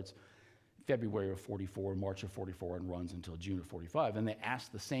that starts February of 44, March of 44, and runs until June of 45. And they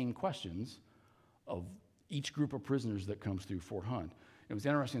ask the same questions of each group of prisoners that comes through Fort Hunt. It was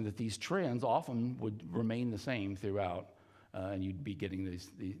interesting that these trends often would remain the same throughout, and you'd be getting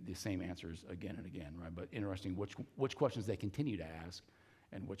the same answers again and again, right? But interesting which questions they continue to ask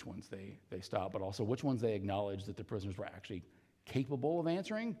and which ones they stop, but also which ones they acknowledge that the prisoners were actually capable of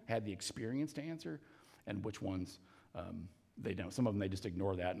answering, had the experience to answer, and which ones they don't. Some of them they just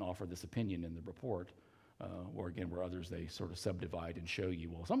ignore that and offer this opinion in the report, where others they sort of subdivide and show you,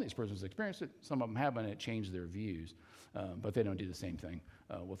 well, some of these prisoners experienced it, some of them haven't, and it changed their views, but they don't do the same thing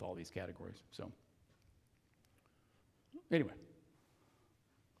with all these categories. So anyway,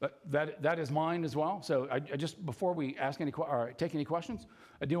 that is mine as well. So I just, before we ask take any questions,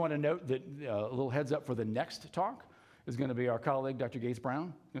 I do want to note that a little heads up for the next talk is going to be our colleague, Dr. Gates Brown,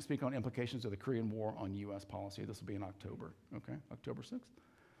 going to speak on implications of the Korean War on U.S. policy. This will be in October, okay, October 6th. So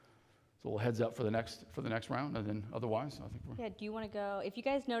a little heads up for the next round, and then otherwise, I think we're... Yeah, do you want to go, if you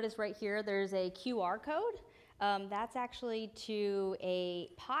guys notice right here, there's a QR code. That's actually to a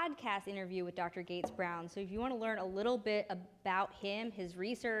podcast interview with Dr. Gates Brown. So if you want to learn a little bit about him, his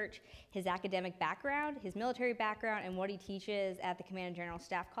research, his academic background, his military background, and what he teaches at the Command and General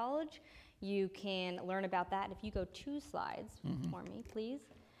Staff College, you can learn about that. If you go 2 slides for me, please.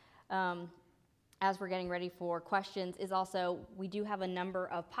 As we're getting ready for questions, is also, we do have a number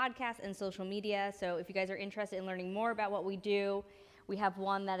of podcasts and social media. So if you guys are interested in learning more about what we do, we have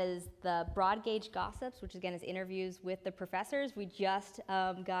one that is the Broad Gauge Gossips, which again is interviews with the professors. We just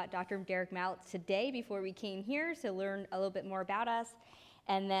got Dr. Derek Mallett today before we came here to learn a little bit more about us.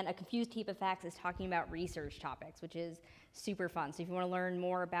 And then A Confused Heap of Facts is talking about research topics, which is super fun. So if you want to learn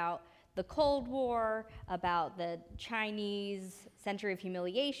more about the Cold War, about the Chinese Century of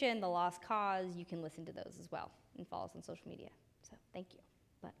Humiliation, the Lost Cause, you can listen to those as well and follow us on social media. So thank you.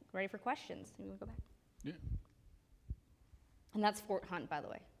 But ready for questions? You want to go back? Yeah. And that's Fort Hunt, by the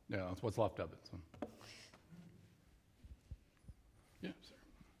way. Yeah, that's what's left of it. So. Yeah, sir.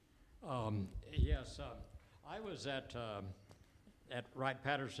 Yes, I was at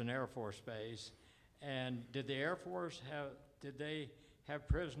Wright-Patterson Air Force Base, and did the Air Force have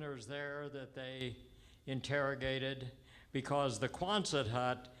prisoners there that they interrogated? Because the Quonset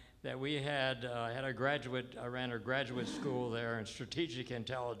hut that we had I ran a graduate school there in strategic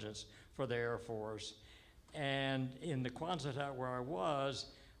intelligence for the Air Force. And in the Quonset hut where I was,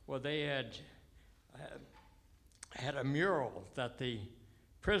 well, they had a mural that the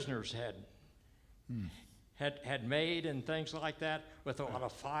prisoners had made and things like that, with a lot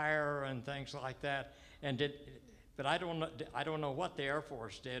of fire and things like that. But I don't know what the Air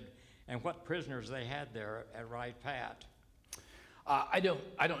Force did and what prisoners they had there at Wright-Pat. I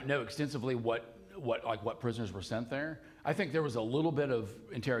don't know extensively what prisoners were sent there. I think there was a little bit of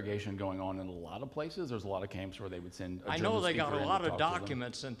interrogation going on in a lot of places. There's a lot of camps where they would send a I German know they got speaker a in lot to of talk to them.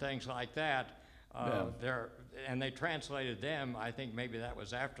 documents and things like that there, and they translated them. I think maybe that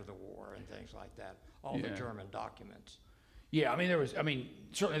was after the war and things like that, all the German documents. Yeah,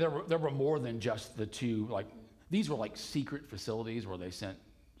 certainly there were more than just the 2, these were secret facilities where they sent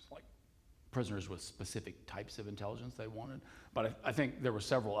prisoners with specific types of intelligence they wanted. But I think there were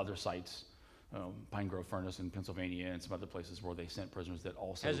several other sites, Pine Grove Furnace in Pennsylvania and some other places where they sent prisoners that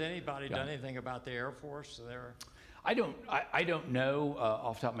also... Has anybody done anything about the Air Force there? I don't know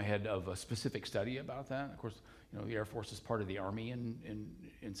off the top of my head of a specific study about that. Of course, the Air Force is part of the Army,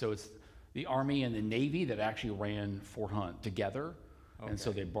 and so it's the Army and the Navy that actually ran Fort Hunt together. Okay. And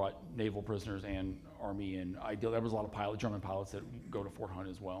so they brought naval prisoners and Army, and there was a lot of German pilots that go to Fort Hunt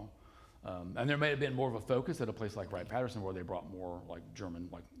as well. And there may have been more of a focus at a place like Wright-Patterson where they brought more German,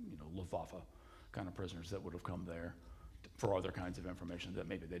 Luftwaffe kind of prisoners that would have come there for other kinds of information that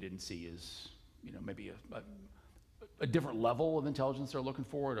maybe they didn't see as, maybe a different level of intelligence they're looking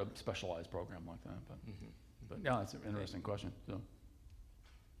for at a specialized program like that. But yeah, that's an interesting question. So.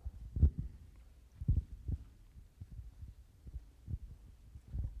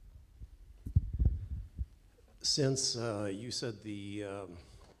 Since you said the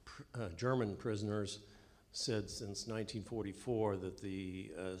German prisoners said since 1944 that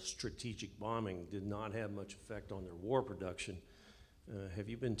the strategic bombing did not have much effect on their war production. Have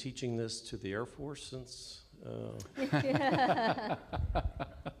you been teaching this to the Air Force since?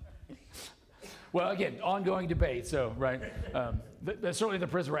 Well, again, ongoing debate, so, right. Certainly the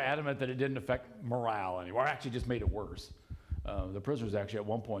prisoners were adamant that it didn't affect morale anymore, or actually just made it worse. The prisoners actually at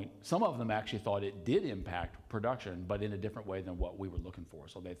one point, some of them actually thought it did impact production, but in a different way than what we were looking for.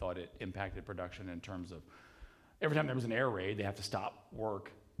 So they thought it impacted production in terms of every time there was an air raid, they have to stop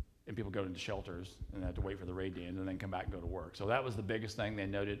work and people go into shelters and they have to wait for the raid to end and then come back and go to work. So that was the biggest thing they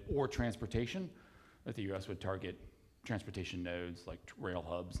noted, or transportation, that the U.S. would target transportation nodes like rail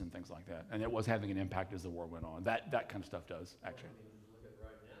hubs and things like that. And it was having an impact as the war went on. That kind of stuff does, actually. I mean, look at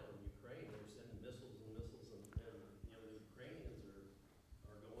right now in Ukraine, they're sending missiles and you know, the Ukrainians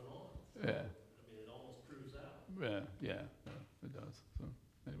are going on. So, Yeah. I mean, it almost proves out. Yeah, it does. So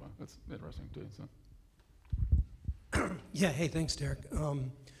anyway, that's interesting too. So. Yeah, hey, thanks, Derek.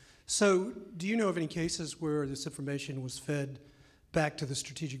 So do you know of any cases where this information was fed back to the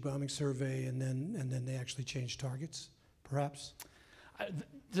strategic bombing survey and then they actually changed targets, perhaps?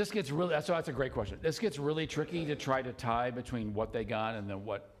 This gets really, that's a great question. This gets really tricky to try to tie between what they got and then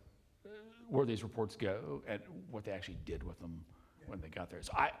where these reports go and what they actually did with them when they got there.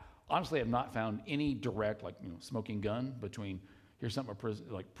 So I honestly have not found any direct, smoking gun between here's something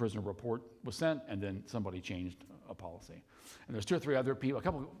prisoner report was sent and then somebody changed a policy. And there's 2 or 3 other people, a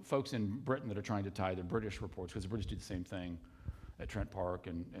couple of folks in Britain that are trying to tie the British reports, because the British do the same thing at Trent Park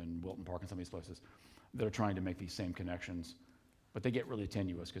and Wilton Park and some of these places, that are trying to make these same connections. But they get really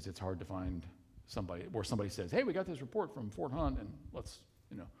tenuous because it's hard to find somebody where somebody says, hey, we got this report from Fort Hunt and let's,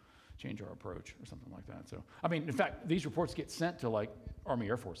 change our approach or something like that. So, I mean, in fact, these reports get sent to Army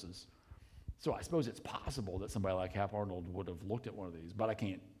Air Forces. So I suppose it's possible that somebody like Hap Arnold would have looked at one of these, but I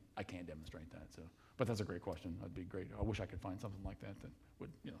can't demonstrate that. So, but that's a great question. That'd be great. I wish I could find something like that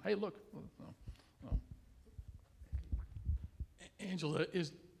would, hey, look. Angela,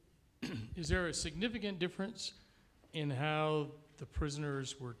 is there a significant difference in how the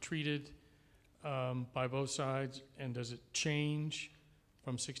prisoners were treated by both sides, and does it change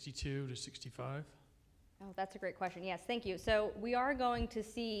from 62 to 65? Oh, that's a great question. Yes, thank you. So we are going to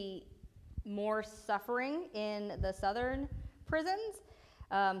see more suffering in the southern prisons.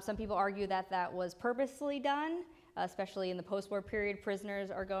 Some people argue that was purposely done, especially in the post-war period.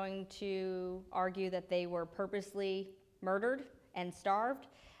 Prisoners are going to argue that they were purposely murdered and starved.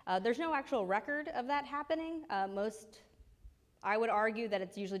 There's no actual record of that happening. I would argue that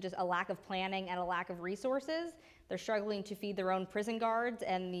it's usually just a lack of planning and a lack of resources. They're struggling to feed their own prison guards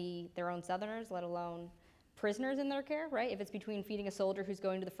and their own Southerners, let alone prisoners in their care, right? If it's between feeding a soldier who's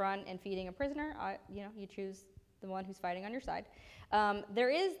going to the front and feeding a prisoner, you choose the one who's fighting on your side. There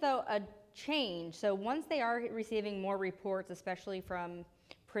is, though, a change. So once they are receiving more reports, especially from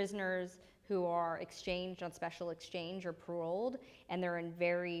prisoners who are exchanged on special exchange or paroled, and they're in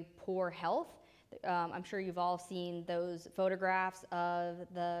very poor health, I'm sure you've all seen those photographs of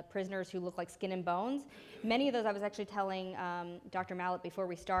the prisoners who look like skin and bones. Many of those, I was actually telling Dr. Mallett before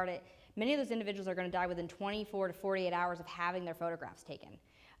we started, many of those individuals are going to die within 24 to 48 hours of having their photographs taken.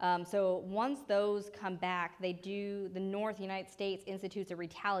 So once those come back, the North United States institutes a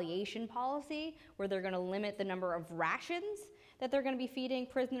retaliation policy where they're going to limit the number of rations that they're going to be feeding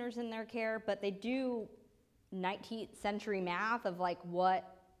prisoners in their care, but they do 19th century math of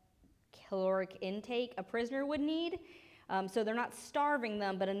what caloric intake a prisoner would need. So they're not starving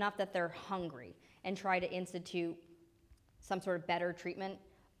them, but enough that they're hungry, and try to institute some sort of better treatment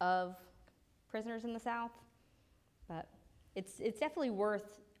of prisoners in the South. But it's definitely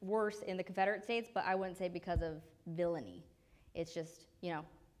worse in the Confederate States, but I wouldn't say because of villainy. It's just,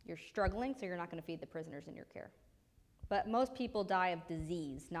 you're struggling, so you're not going to feed the prisoners in your care. But most people die of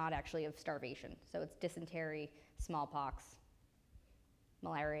disease, not actually of starvation. So it's dysentery, smallpox,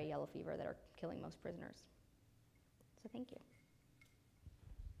 malaria, yellow fever that are killing most prisoners. So thank you.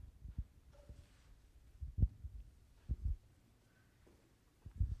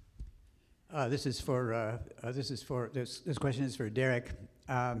 This question is for Derek.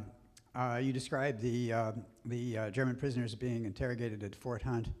 You described the German prisoners being interrogated at Fort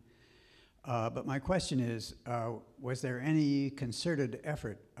Hunt. But my question is, was there any concerted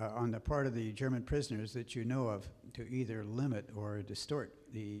effort on the part of the German prisoners that you know of to either limit or distort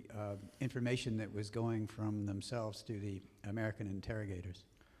the information that was going from themselves to the American interrogators?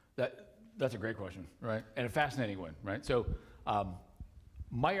 That's a great question, right? And a fascinating one, right? So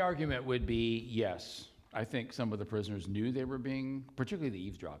my argument would be yes. I think some of the prisoners knew they were being, particularly the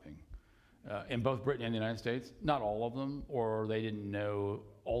eavesdropping, in both Britain and the United States. Not all of them, or they didn't know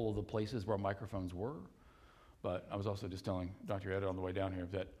all of the places where microphones were. But I was also just telling Dr. Riotto on the way down here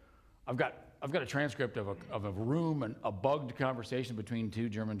that I've got a transcript of a room and a bugged conversation between two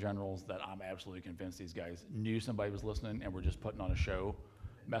German generals that I'm absolutely convinced these guys knew somebody was listening and were just putting on a show,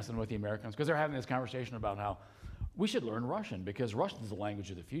 messing with the Americans, because they're having this conversation about how we should learn Russian because Russian is the language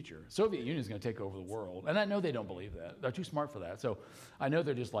of the future. Soviet Union is going to take over the world, and I know they don't believe that. They're too smart for that. So I know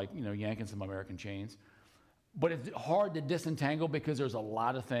they're just like, yanking some American chains. But it's hard to disentangle because there's a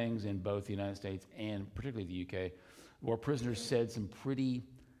lot of things in both the United States and particularly the UK where prisoners said some pretty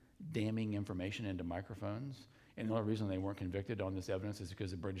damning information into microphones. And the only reason they weren't convicted on this evidence is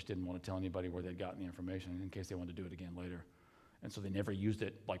because the British didn't want to tell anybody where they'd gotten the information in case they wanted to do it again later. And so they never used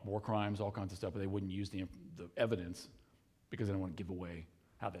it, like war crimes, all kinds of stuff, but they wouldn't use the evidence because they didn't want to give away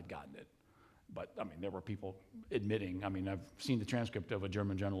how they'd gotten it. But, there were people admitting, I've seen the transcript of a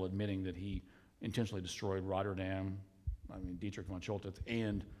German general admitting that he intentionally destroyed Rotterdam, Dietrich von Schultz,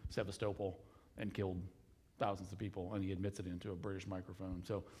 and Sevastopol, and killed thousands of people, and he admits it into a British microphone.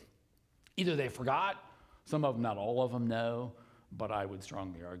 So either they forgot, some of them, not all of them know, but I would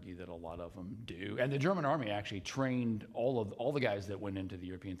strongly argue that a lot of them do. And the German army actually trained all the guys that went into the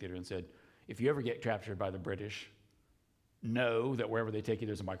European theater and said, if you ever get captured by the British, know that wherever they take you,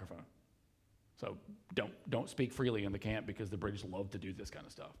 there's a microphone. So don't speak freely in the camp because the British love to do this kind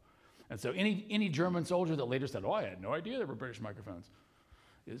of stuff. And so any German soldier that later said, I had no idea there were British microphones,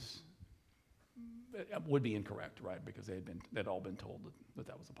 would be incorrect, right? Because they'd all been told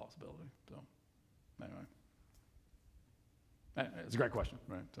that was a possibility. So anyway, it's a great question,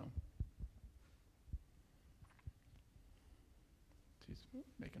 right? So she's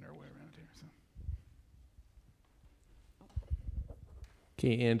making her way around here. So.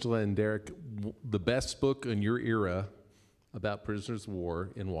 Okay, Angela and Derek, the best book in your era about prisoners of war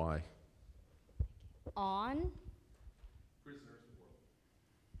and why? On? Prisoners of war.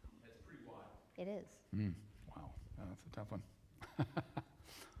 That's pretty wide. It is. Wow, that's a tough one.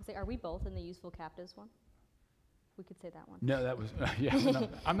 Are we both in the useful captives one? We could say that one. No, that was, no,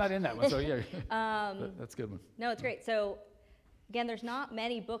 I'm not in that one, so yeah, that's a good one. No, it's great. So again, there's not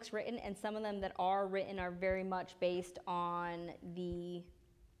many books written, and some of them that are written are very much based on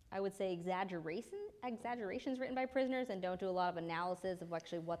I would say exaggerations written by prisoners and don't do a lot of analysis of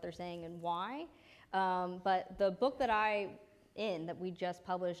actually what they're saying and why. But the book that we just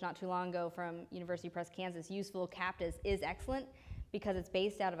published not too long ago from University Press Kansas, Useful Captives, is excellent because it's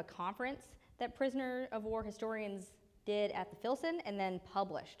based out of a conference that prisoner of war historians did at the Filson and then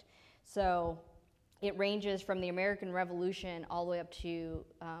published. So it ranges from the American Revolution all the way up to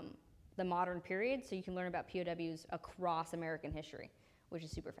the modern period, so you can learn about POWs across American history, which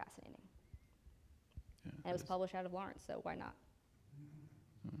is super fascinating. Yeah, and it was published out of Lawrence, so why not?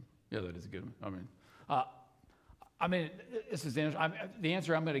 Yeah, that is a good one. This is the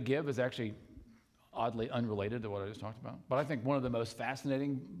answer I'm going to give is actually oddly unrelated to what I just talked about. But I think one of the most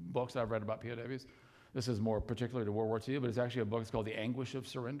fascinating books I've read about POWs, this is more particular to World War II, but it's actually a book. It's called The Anguish of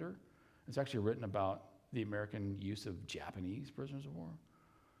Surrender. It's actually written about the American use of Japanese prisoners of war,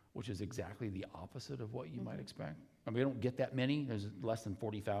 which is exactly the opposite of what you might expect. We don't get that many. There's less than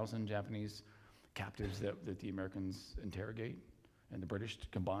 40,000 Japanese captives that the Americans interrogate and the British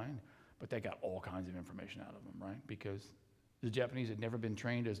combined, but they got all kinds of information out of them, right? Because the Japanese had never been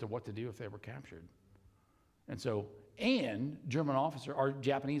trained as to what to do if they were captured. And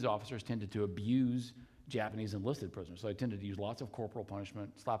Japanese officers tended to abuse Japanese enlisted prisoners. So they tended to use lots of corporal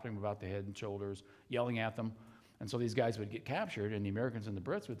punishment, slapping them about the head and shoulders, yelling at them. And so these guys would get captured, and the Americans and the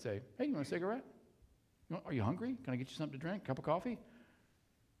Brits would say, hey, you want a cigarette? Are you hungry? Can I get you something to drink? Cup of coffee?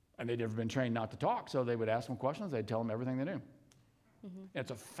 And they'd never been trained not to talk, so they would ask them questions. They'd tell them everything they knew. Mm-hmm.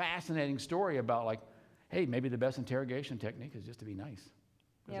 It's a fascinating story about hey, maybe the best interrogation technique is just to be nice.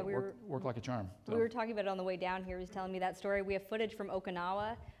 Yeah, work like a charm. So. We were talking about it on the way down here. He was telling me that story. We have footage from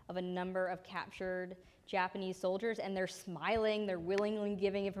Okinawa of a number of captured Japanese soldiers, and they're smiling, they're willingly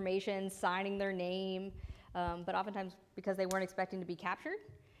giving information, signing their name, but oftentimes because they weren't expecting to be captured.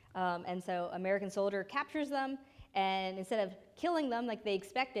 And so American soldier captures them, and instead of killing them like they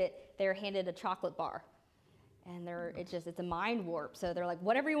expected, they're handed a chocolate bar. And it's a mind warp. So they're like,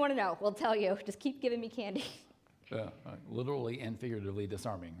 whatever you want to know, we'll tell you. Just keep giving me candy. Yeah, literally and figuratively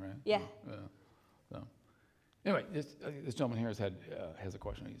disarming, right? Yeah. So, anyway, this gentleman here has a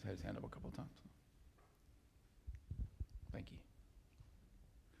question. He's had his hand up a couple of times. Thank you.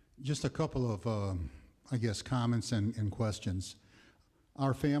 Just a couple of, comments and questions.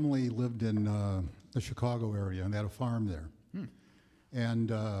 Our family lived in the Chicago area and had a farm there. And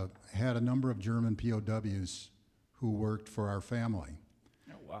had a number of German POWs who worked for our family.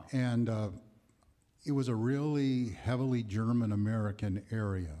 Oh, wow. And it was a really heavily German-American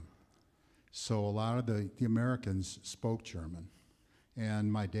area. So a lot of the Americans spoke German,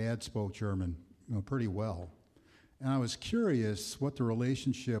 and my dad spoke German, pretty well. And I was curious what the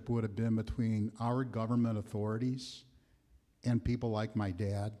relationship would have been between our government authorities and people like my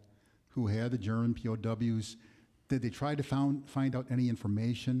dad who had the German POWs. Did they try to find out any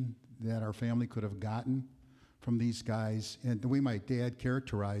information that our family could have gotten from these guys? And the way my dad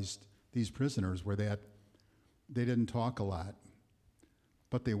characterized these prisoners were that they didn't talk a lot,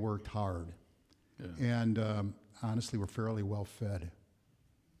 but they worked hard. Yeah. And honestly, were fairly well fed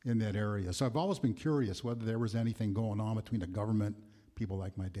in that area. So I've always been curious whether there was anything going on between the government, people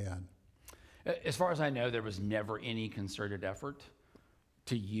like my dad. As far as I know, there was never any concerted effort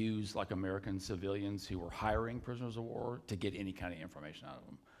to use like American civilians who were hiring prisoners of war to get any kind of information out of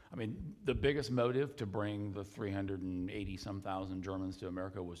them. I mean, the biggest motive to bring the 380-some thousand Germans to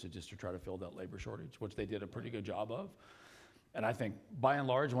America was to try to fill that labor shortage, which they did a pretty good job of. And I think, by and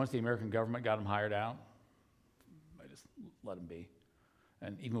large, once the American government got them hired out, they just let them be.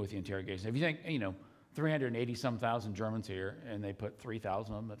 And even with the interrogation, if you think, 380-some thousand Germans here, and they put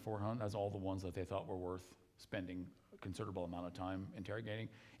 3,000 of them at Fort Hunt, that's all the ones that they thought were worth spending a considerable amount of time interrogating.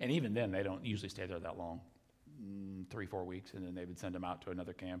 And even then, they don't usually stay there that long, 3-4 weeks, and then they would send them out to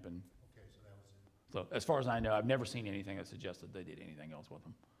another camp. And okay, so that was it. so as far as I know, I've never seen anything that suggested they did anything else with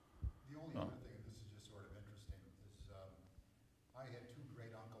them. The only other thing, and this is just sort of interesting, is I had two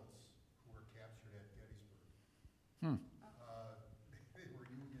great uncles who were captured at Gettysburg. They were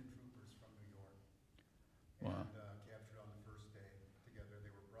Union troopers from New York, Wow. and captured on the first day together.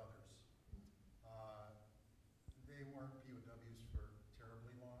 They were brothers. They weren't POWs for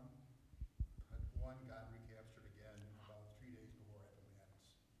terribly long, but one got recaptured again about 3 days before Appomattox.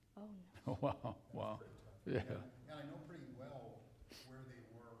 Oh, no. Oh, wow, wow. Yeah. And I know pretty well where they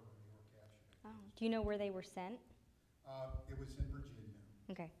were when they were captured. Oh. Do you know where they were sent? It was in Virginia.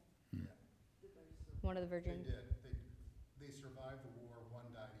 Okay. Yeah. One of the They Virgin. did. They survived the war. One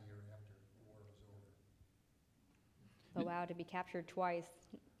died a year after the war was over. Oh, wow, to be captured twice.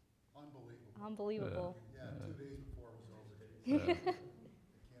 Unbelievable. Unbelievable. Yeah, 2 days before it was over. They can't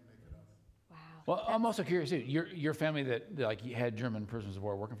make it up. Wow. Well, I'm also curious too. Your family that like you had German prisoners of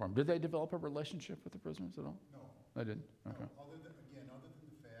war working for them. Did they develop a relationship with the prisoners at all? No. They didn't. Okay. No, other than the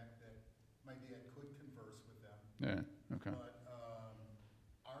fact that my dad could converse with them. Yeah. Okay. But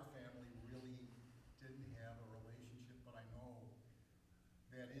our family really didn't have a relationship. But I know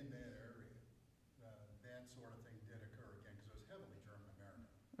that in that area, that sort of thing did occur again because it was heavily German American.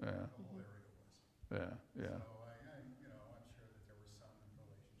 Yeah. The whole area was. Yeah. Yeah. So I'm sure that there were some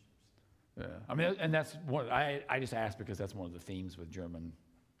relationships. Yeah. I mean, and that's one. I just asked because that's one of the themes with German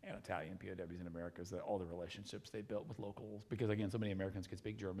and Italian POWs in America is that all the relationships they built with locals. Because again, so many Americans could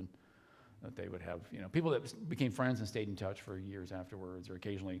speak German that they would have, people that became friends and stayed in touch for years afterwards, or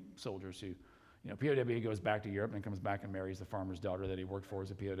occasionally soldiers who, POW goes back to Europe and comes back and marries the farmer's daughter that he worked for as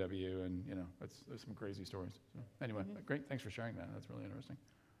a POW, and there's some crazy stories. So anyway, great, thanks for sharing that. That's really interesting.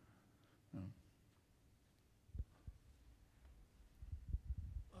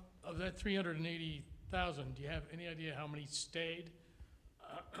 Of that 380,000, do you have any idea how many stayed?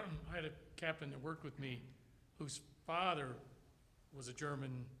 I had a captain that worked with me whose father was a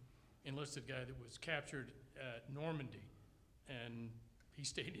German enlisted guy that was captured at Normandy, and he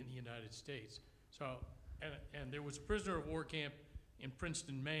stayed in the United States. So, and there was a prisoner of war camp in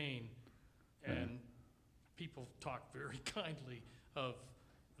Princeton, Maine, and people talked very kindly of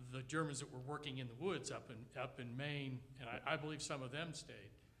the Germans that were working in the woods up in Maine, and I believe some of them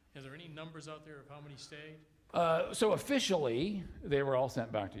stayed. Is there any numbers out there of how many stayed? So officially, they were all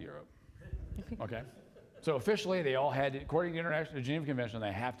sent back to Europe. Okay. So officially, they all had, according to the Geneva Convention,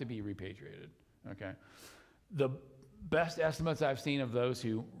 they have to be repatriated. Okay. The best estimates I've seen of those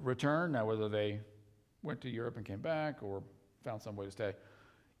who returned, now whether they went to Europe and came back or found some way to stay,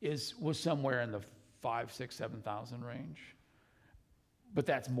 was somewhere in the 5,000, 6,000, 7,000 range. But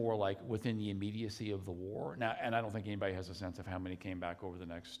that's more like within the immediacy of the war. Now, and I don't think anybody has a sense of how many came back over the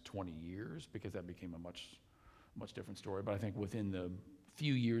next 20 years because that became a much different story. But I think within the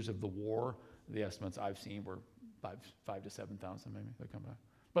few years of the war, the estimates I've seen were 5,000 to 7,000 maybe that come back.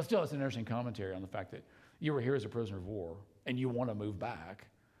 But still, it's an interesting commentary on the fact that you were here as a prisoner of war and you want to move back.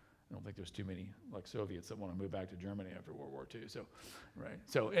 I don't think there's too many like Soviets that want to move back to Germany after World War II. So, right.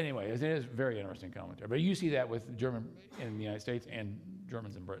 So anyway, it is very interesting commentary. But you see that with German in the United States and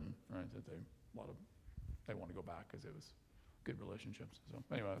Germans in Britain, right? That they want to go back because it was good relationships. So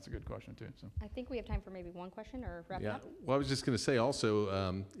anyway, that's a good question too. So I think we have time for maybe one question or wrap up. Well, I was just going to say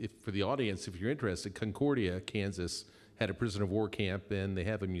also, if for the audience, if you're interested, Concordia, Kansas, had a prisoner of war camp, and they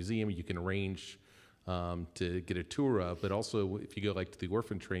have a museum. You can arrange to get a tour of. But also, if you go like to the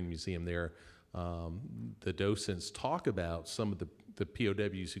Orphan Train Museum there, the docents talk about some of the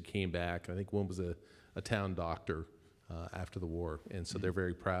POWs who came back. I think one was a town doctor after the war, and so they're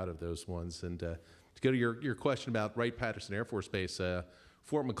very proud of those ones. And to go to your question about Wright-Patterson Air Force Base,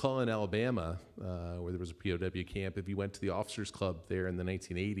 Fort McClellan, Alabama, where there was a POW camp, if you went to the Officers Club there in the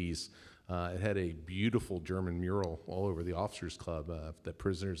 1980s, it had a beautiful German mural all over the Officers Club that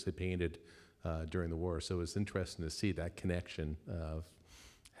prisoners had painted during the war. So it was interesting to see that connection of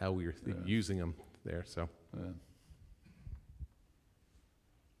how we were using them there. So.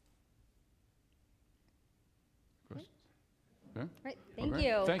 Okay. Right, thank Okay.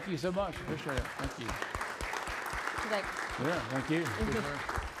 you. Thank you so much. Appreciate it. Thank you. Like, Yeah, thank you.